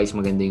fantasy-wise,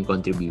 maganda yung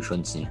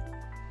contributions niya.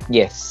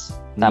 Yes,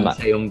 tama. Hindi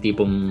siya yung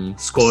tipong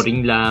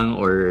scoring lang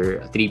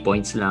or 3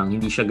 points lang.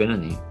 Hindi siya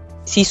ganun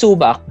Si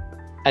Zubac,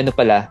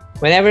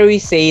 whenever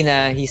we say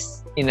na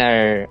he's in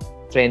our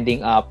trending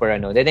up or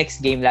the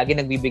next game, lagi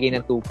nagbibigay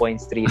ng 2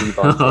 points, 3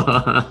 rebounds.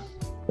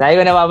 Lagi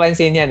ko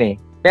napapansin yan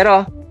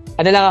Pero,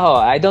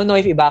 I don't know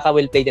if Ibaka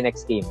will play the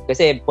next game.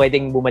 Kasi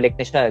pwedeng bumalik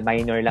na siya.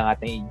 Minor lang at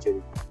ng injury.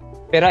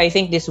 Pero I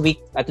think this week,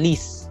 at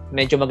least,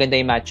 medyo maganda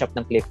yung matchup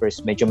ng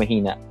Clippers. Medyo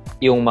mahina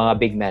yung mga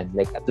big man.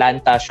 Like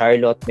Atlanta,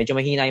 Charlotte, medyo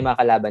mahina yung mga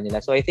kalaban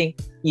nila. So I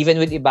think, even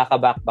with Ibaka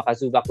back, baka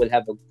Zubac will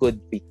have a good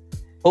week.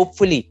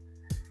 Hopefully.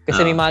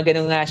 Kasi may mga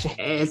ganun nga siya.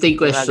 Ito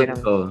yung question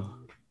ko.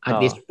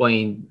 At this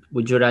point,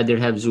 would you rather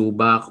have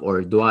Zubac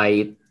or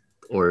Dwight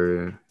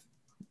or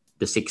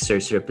the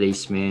Sixers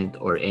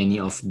replacement or any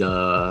of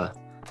the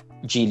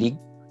G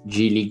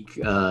League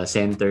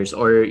centers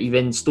or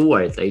even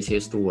Stewart,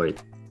 Isaiah Stewart.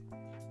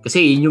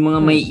 Kasi yun yung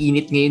mga may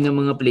init ngayon ng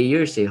mga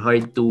players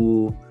hard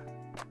to,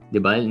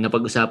 'di ba?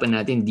 Napag-usapan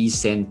natin these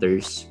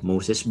centers,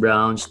 Moses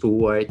Brown,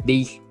 Stewart,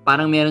 they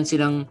parang meron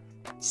silang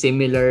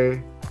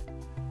similar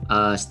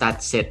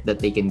stat set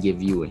that they can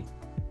give you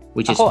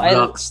which is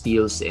blocks,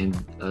 steals and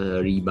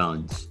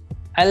rebounds.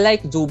 I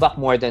like Zubac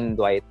more than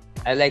Dwight.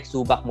 I like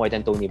Zubac more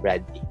than Tony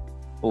Bradley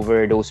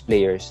over those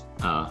players.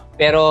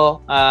 Pero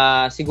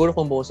siguro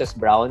kung Moses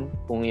Brown,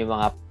 kung yung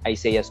mga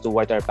Isaiah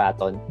Stewart or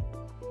Patton,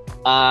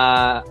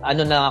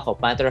 lang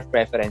ako, matter of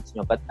preference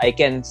nyo, but I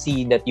can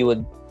see that you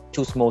would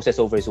choose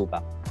Moses over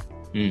Zubac.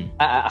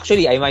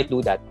 Actually, I might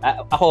do that.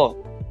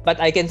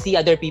 But I can see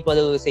other people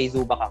who say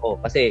Zubac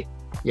ako kasi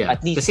at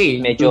least kasi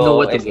medyo you know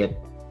what to get.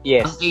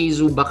 Yes. Ang kay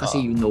Zubac kasi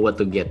you know what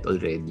to get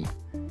already.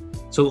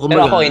 So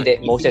pero ako hindi,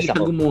 Moses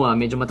ako. Gumawa,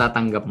 medyo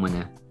matatanggap mo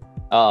na.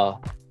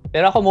 Oo.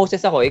 Pero ako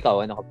Moses ako,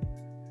 ikaw ano ka?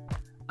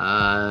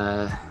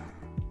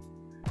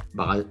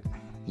 Baka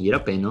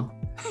hirap no?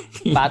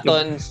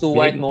 Patton,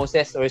 Stewart,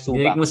 Moses, or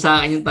Zubac? Direct mo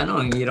sa akin yung tanong,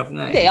 ang hirap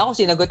nga Hindi, ako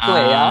sinagot ko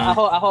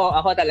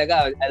Ako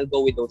talaga, I'll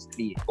go with those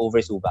 3 over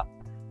Zubac.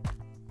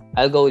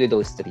 I'll go with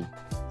those 3.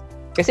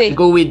 Kasi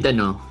go with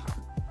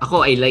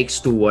ako I like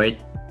Stewart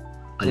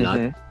a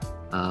lot.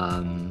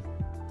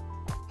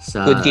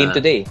 Good game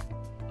today.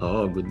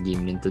 Good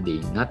game din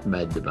today. Not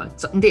bad, diba?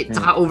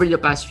 Saka over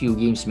the past few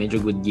games, medyo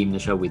good game na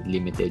siya with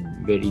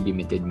very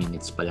limited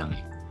minutes pa lang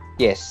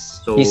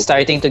Yes. So, he's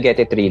starting to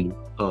get it really.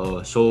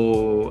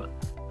 So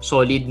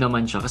solid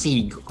naman siya kasi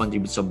he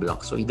contributes sa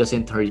block. So he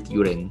doesn't hurt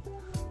you rin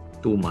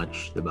too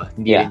much, diba?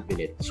 Hindi rin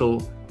pilit. So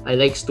I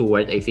like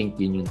Stewart. I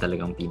think yun yung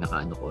talagang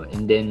pinaka ko.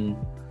 And then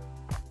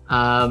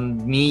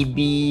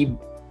maybe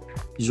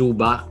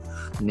Zubac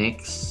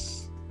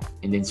next.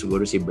 And then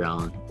siguro si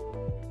Brown.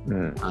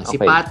 Si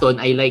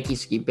Patton, I like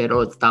his game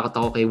pero takot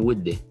ako kay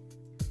Wood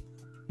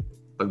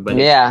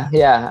pagbalik. Yeah.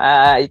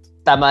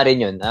 Tama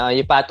rin yun.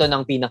 Yung Paton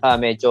ang pinaka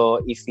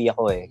medyo iffy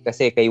ako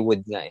kasi kay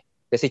Wood nga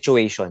the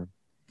situation.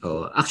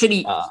 Oh,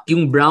 actually,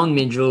 yung Brown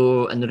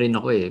medyo ano rin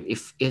ako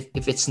if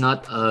it's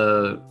not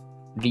a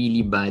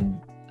really bad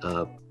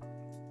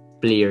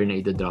player na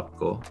ito-drop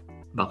ko,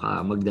 baka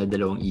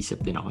magdadalawang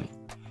isip din ako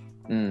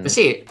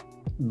Kasi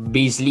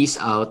Bazley's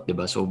out, 'di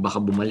ba? So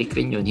baka bumalik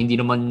rin 'yun. Hindi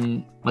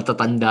naman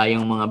matatanda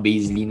yung mga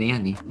Bazley na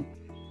 'yan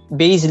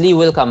Bazley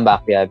will come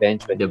back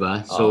eventually. 'Di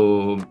ba?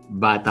 So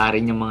bata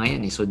rin yung mga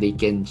 'yan So they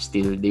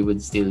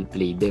would still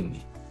play them.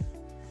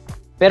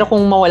 Pero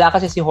kung mawala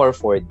kasi si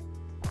Horford,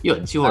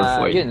 yun, si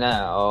Horford. Yun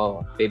na.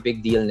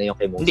 Big deal na yung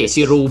kay Moses. Hindi,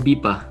 si Roby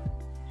pa.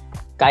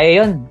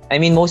 Kaya yun. I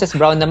mean, Moses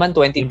Brown naman,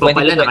 20 pa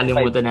pala,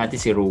 nakalimutan natin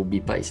si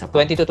Roby pa. Isa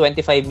pa. 20 to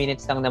 25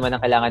 minutes lang naman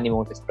ang kailangan ni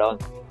Moses Brown.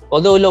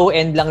 Although low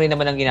end lang rin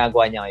naman ang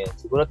ginagawa niya ngayon.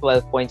 Siguro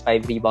 12.5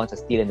 rebounds, a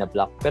steal and a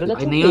block. Pero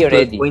that's okay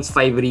already.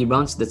 12.5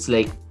 rebounds, that's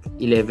like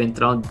 11th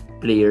round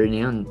player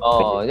na yun.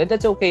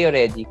 That's okay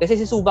already. Kasi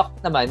si Zubac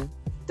naman,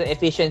 the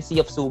efficiency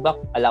of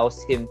Zubac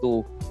allows him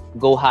to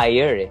go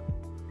higher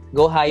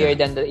Go higher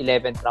than the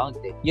 11th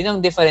round. Yun ang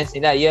difference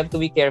nila. You have to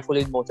be careful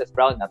with Moses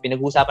Brown.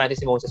 Pinag-uusapan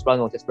natin si Moses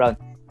Brown.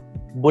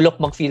 Bulok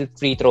mag-free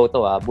throw to.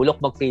 Bulok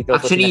mag-free throw.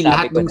 Actually,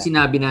 lahat ng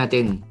sinabi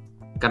natin,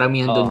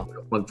 karamihan doon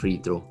bulok mag-free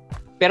throw.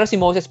 Pero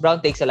si Moses Brown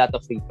takes a lot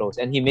of free throws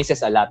and he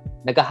misses a lot.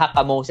 Nagka-hack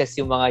Moses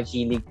yung mga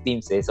G League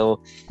teams So,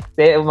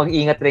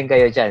 mag-ingat rin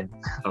kayo dyan.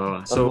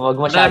 So,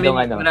 wag masyadong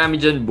marami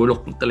dyan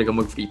bulok talaga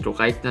mag-free throw.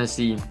 Kahit na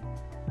si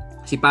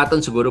Patton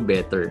siguro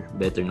better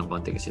ng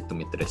konti kasi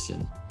tumitres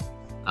yan.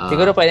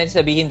 Siguro pwede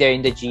natin sabihin they're in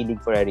the G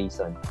League for a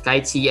reason.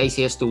 Kahit si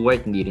Isaiah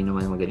Stewart, hindi rin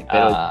naman magaling.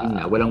 Pero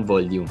walang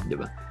volume, di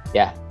ba?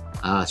 Yeah.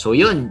 So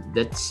yun,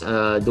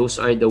 those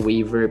are the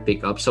waiver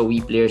pickups. So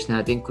we players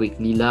natin,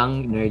 quickly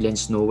lang,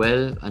 Nerlens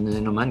Noel, ano na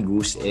naman,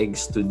 Goose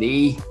Eggs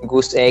today.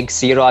 Goose Eggs,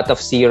 0 out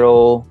of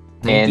 0.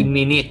 19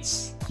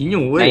 minutes. Yun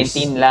yung worst.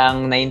 19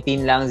 lang,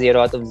 0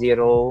 out of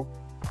 0.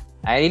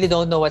 I really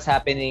don't know what's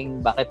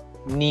happening. Bakit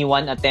ni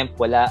one attempt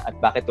wala at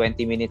bakit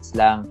 20 minutes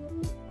lang?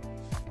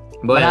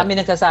 Marami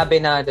nagsasabi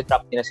na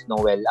the-drop nila si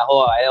Noel.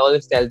 Ako, I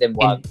always tell them,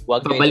 wag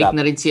nyo pabalik i-drop.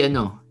 na rin si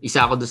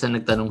isa ako doon sa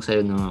nagtanong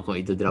sa'yo kung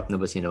ito-drop na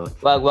ba si Noel.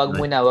 Wag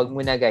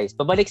muna guys.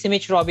 Pabalik si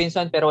Mitch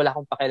Robinson pero wala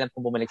akong pakialam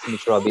kung bumalik si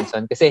Mitch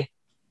Robinson kasi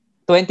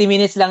 20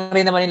 minutes lang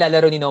rin naman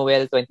nilalaro ni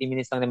Noel, 20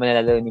 minutes lang naman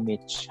nilalaro ni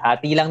Mitch.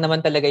 Hati lang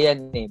naman talaga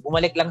yan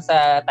Bumalik lang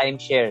sa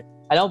timeshare.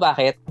 Alam mo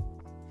bakit?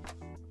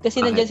 Kasi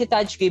nandiyan si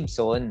Taj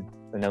Gibson.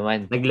 Ito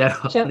naman.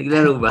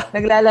 Naglaro ba?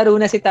 Naglalaro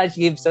na si Taj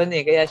Gibson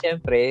Kaya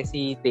syempre,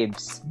 si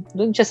Tibbs,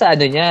 doon siya sa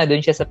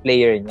doon siya sa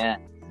player niya.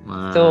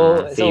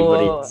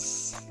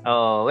 Favorites.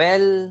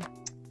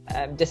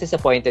 I'm just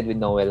disappointed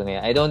with Noel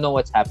ngayon. I don't know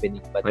what's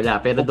happening. But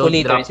wala, pero don't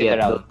drop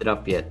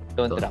yet.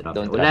 Don't drop.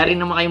 Wala rin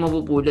naman kayo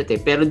mapupulot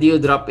Pero do you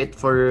drop it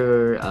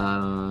for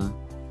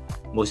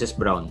Moses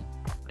Brown?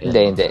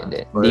 Ayan,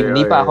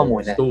 hindi pa ako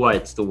muna.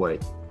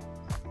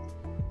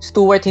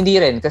 Stewart, hindi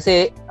rin.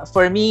 Kasi,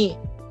 for me,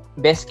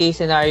 best case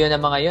scenario na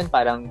mga yun,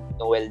 parang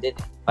Noel din.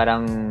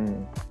 Parang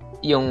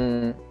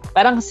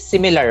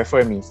similar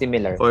for me.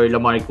 Similar. Or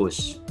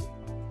LaMarcus.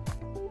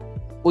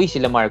 Uy,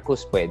 si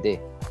LaMarcus pwede.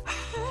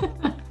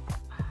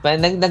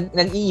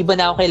 Nag-iiba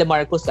na ako kay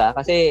LaMarcus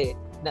kasi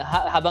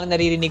habang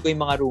naririnig ko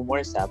yung mga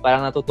rumors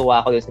parang natutuwa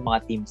ako doon sa mga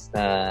teams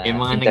na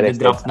yung mga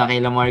nag-drop na kay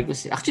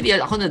LaMarcus. Actually,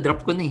 ako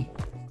na-drop ko na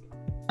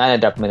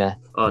na-drop mo na?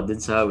 Dun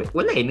sa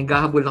wala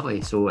naghahabol ako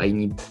So I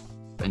need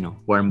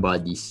warm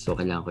bodies. So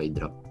kailangan ko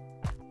i-drop.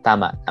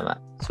 Tama.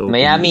 So,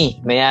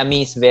 Miami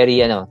is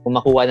very kung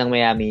makuha ng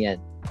Miami yan.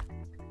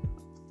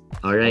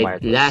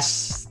 Alright,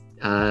 last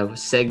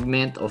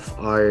segment of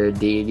our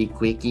daily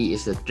quickie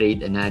is the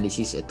trade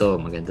analysis. Ito,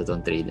 maganda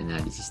tong trade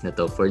analysis na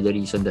to for the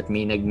reason that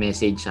may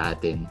nag-message sa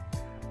atin.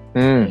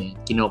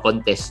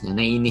 Kino-contest niya,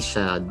 nainis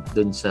siya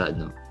dun sa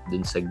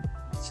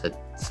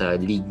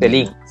league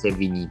sa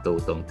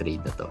Vinito tong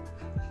trade na to.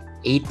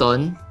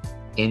 Ayton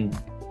and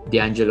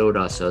DeAndre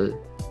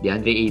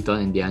Ayton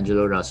and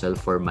D'Angelo Russell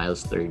for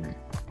Miles Turner.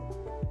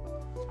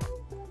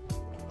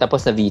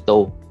 Tapos na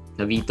veto.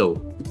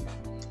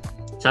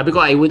 Sabi ko,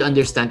 I would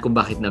understand kung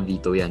bakit na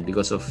veto yan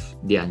because of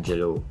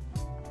D'Angelo.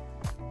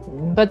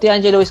 But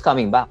D'Angelo is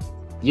coming back.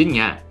 Yun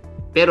nga.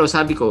 Pero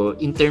sabi ko,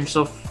 in terms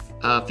of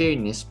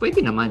fairness,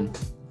 pwede naman.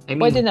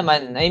 Pwede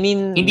naman. I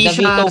mean, hindi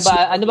siya veto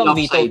ba? Ano bang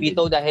veto?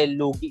 Veto dahil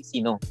lugi.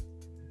 Sino?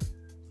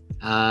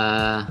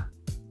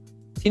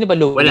 Sino ba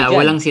lugi dyan?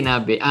 Walang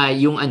sinabi.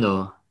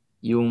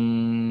 Yung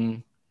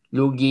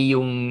lugi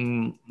yung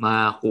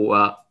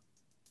makakuha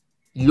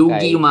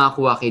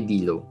kay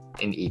D'Lo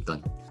and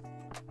Ayton.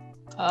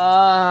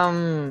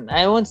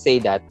 I won't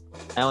say that.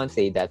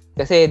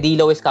 Kasi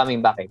D'Lo is coming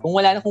back Kung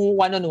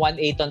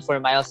one-on-one Ayton for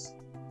Miles,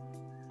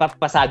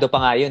 pasado pa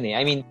nga yun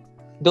I mean,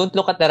 don't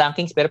look at the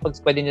rankings pero pag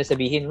pwede nyo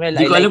sabihin,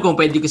 Hindi ko alam kung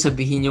pwede ko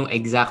sabihin yung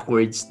exact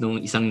words nung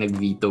isang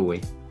nag-veto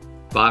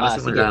Baka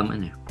kasi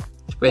malaman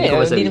Pwede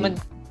ko sabihin.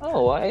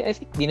 I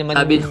think di naman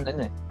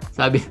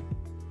sabi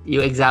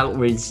yung exact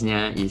words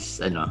niya is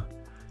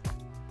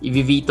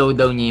i-veto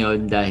daw niya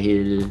yun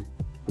dahil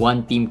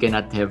one team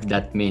cannot have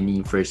that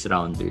many first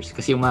rounders.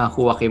 Kasi yung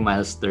makakuha kay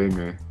Miles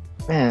Turner,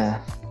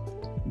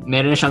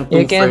 meron na siyang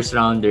 2 first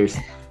rounders.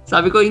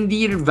 Sabi ko,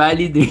 hindi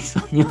valid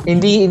reason yun.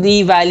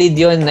 Hindi valid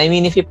yun. I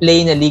mean, if you play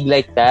in a league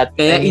like that,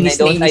 kaya I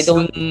don't like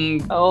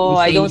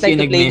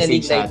to play in a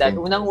league like that.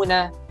 Atin.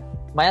 Unang-una,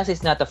 Miles is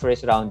not a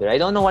first rounder. I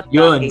don't know what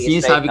yun, is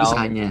right sabi now. ko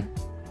sa kanya.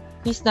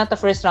 He's not a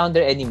first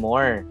rounder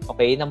anymore.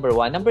 Okay, number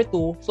 1. Number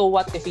 2, so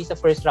what if he's a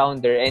first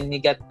rounder and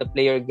the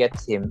player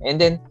gets him? And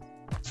then,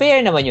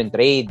 fair naman yung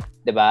trade.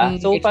 Diba?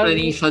 So,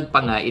 explanation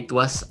pa nga, it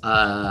was,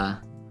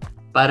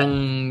 parang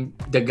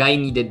the guy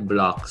needed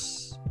blocks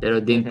pero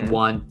didn't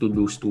want to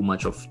lose too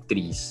much of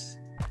threes.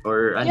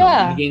 Or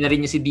bigay na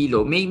rin niya si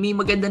D'Lo. May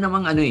maganda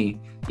namang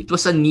it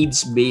was a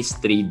needs-based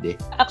trade eh.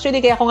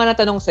 Actually, kaya ako nga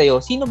natanong sa'yo,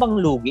 sino bang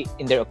lugi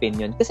in their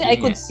opinion? Kasi I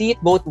could see it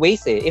both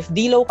ways eh. If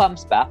D'Lo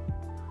comes back,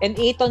 and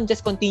Ayton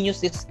just continues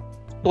this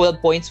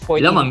 12 points,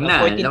 14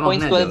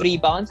 points, 12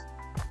 rebounds,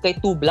 kay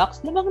 2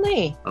 blocks, lamang na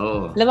eh.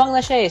 Oh. Lamang na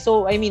siya eh.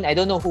 So, I mean, I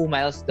don't know who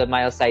the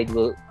Miles side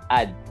will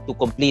add to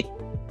complete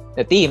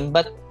the team,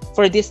 but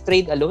for this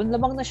trade alone,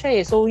 lamang na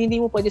siya eh. So, hindi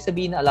mo pwede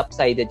sabihin na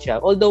lopsided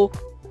siya. Although,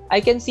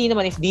 I can see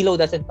naman if D'Lo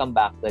doesn't come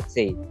back, let's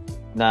say,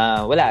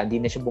 na wala, hindi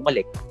na siya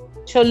bumalik.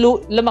 So,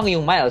 lamang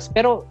yung Miles.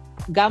 Pero,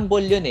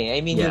 gamble yun eh. I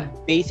mean, you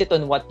base it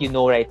on what you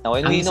know right now.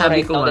 And we know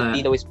right now that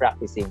D'Lo is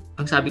practicing.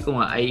 Ang sabi ko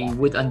nga, I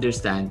would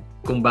understand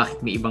kung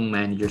bakit may ibang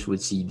managers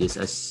would see this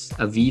as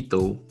a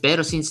veto.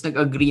 Pero since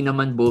nag-agree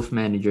naman both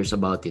managers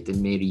about it and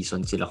may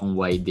reason sila kung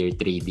why they're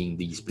trading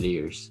these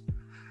players,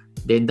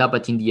 then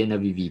dapat hindi yan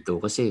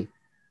na-veto kasi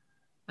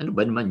ano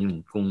ba naman yun?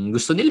 Kung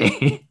gusto nila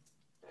eh.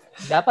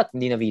 Dapat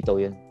hindi na-veto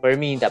yun. For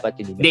me,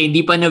 dapat hindi.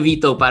 Hindi pa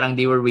na-veto. Parang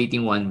they were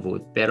waiting one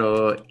vote.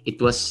 Pero it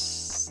was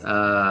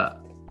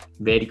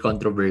very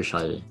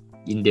controversial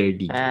in their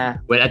league.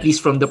 Well, at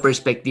least from the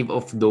perspective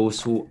of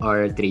those who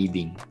are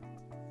trading.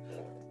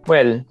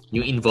 Well,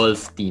 yung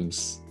involved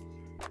teams.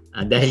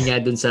 Dahil nga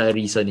dun sa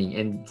reasoning.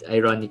 And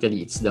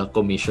ironically, it's the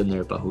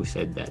commissioner pa who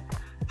said that.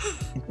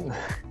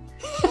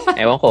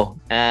 Ewan ko.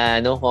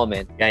 No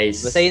comment.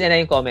 Guys. Basta yun na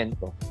yung comment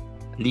ko.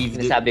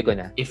 Nasabi ko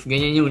na. If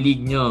ganyan yung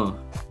league nyo,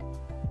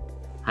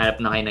 hanap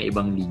na kayo ng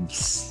ibang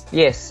leagues.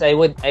 Yes, I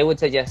would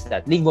suggest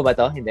that. League mo ba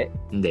to? Hindi?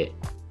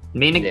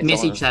 May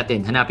nag-message sa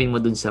atin. Hanapin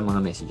mo dun sa mga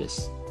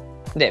messages.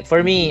 Hindi.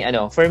 For me,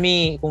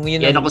 kung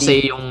yun yan ako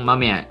sa'yo yung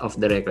mamaya, off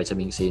the record,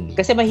 sabihin ko sa'yo.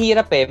 Kasi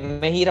mahirap eh.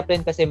 Mahirap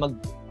rin kasi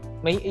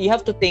you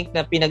have to think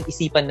na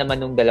pinag-isipan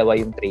naman nung dalawa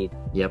yung trade.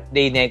 Yep.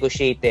 They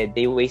negotiated.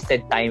 They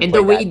wasted time and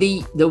for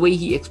the way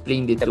he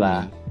explained it to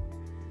me,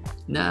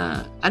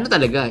 na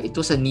talaga, it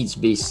was a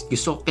needs-based.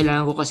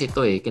 Kailangan ko kasi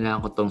ito eh.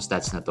 Kailangan ko tong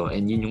stats na to.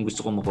 And yun yung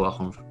gusto ko makuha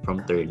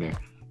from Turner.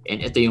 And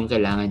ito yung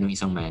kailangan ng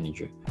isang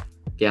manager.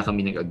 Kaya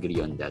kami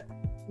nag-agree on that.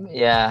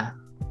 Yeah.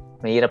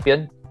 Mahirap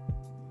yun.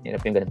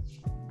 Mahirap yung ganun.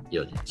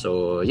 Yun.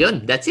 So,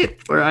 yun. That's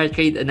it for our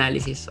trade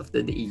analysis of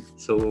the day.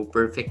 So,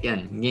 perfect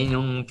yan. Yan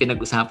yung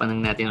pinag-usapan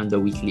natin on the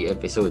weekly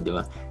episode, di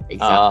ba?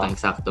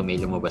 Eksakto may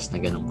lumabas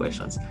na ganong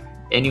questions.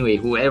 Anyway,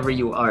 whoever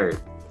you are,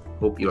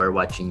 hope you are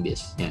watching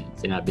this. Yan.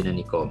 Sinabi na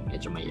ni Com,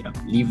 medyo mahirap.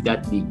 Leave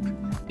that league.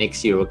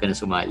 Next year, wag ka na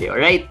sumali.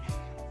 Alright?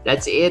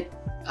 That's it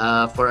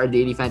for our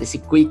Daily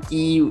Fantasy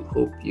Quickie.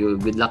 Hope you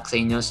good luck sa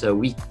inyo sa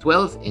week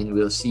 12 and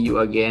we'll see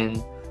you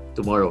again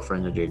tomorrow for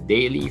another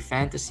Daily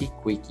Fantasy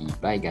Quickie.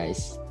 Bye,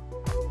 guys.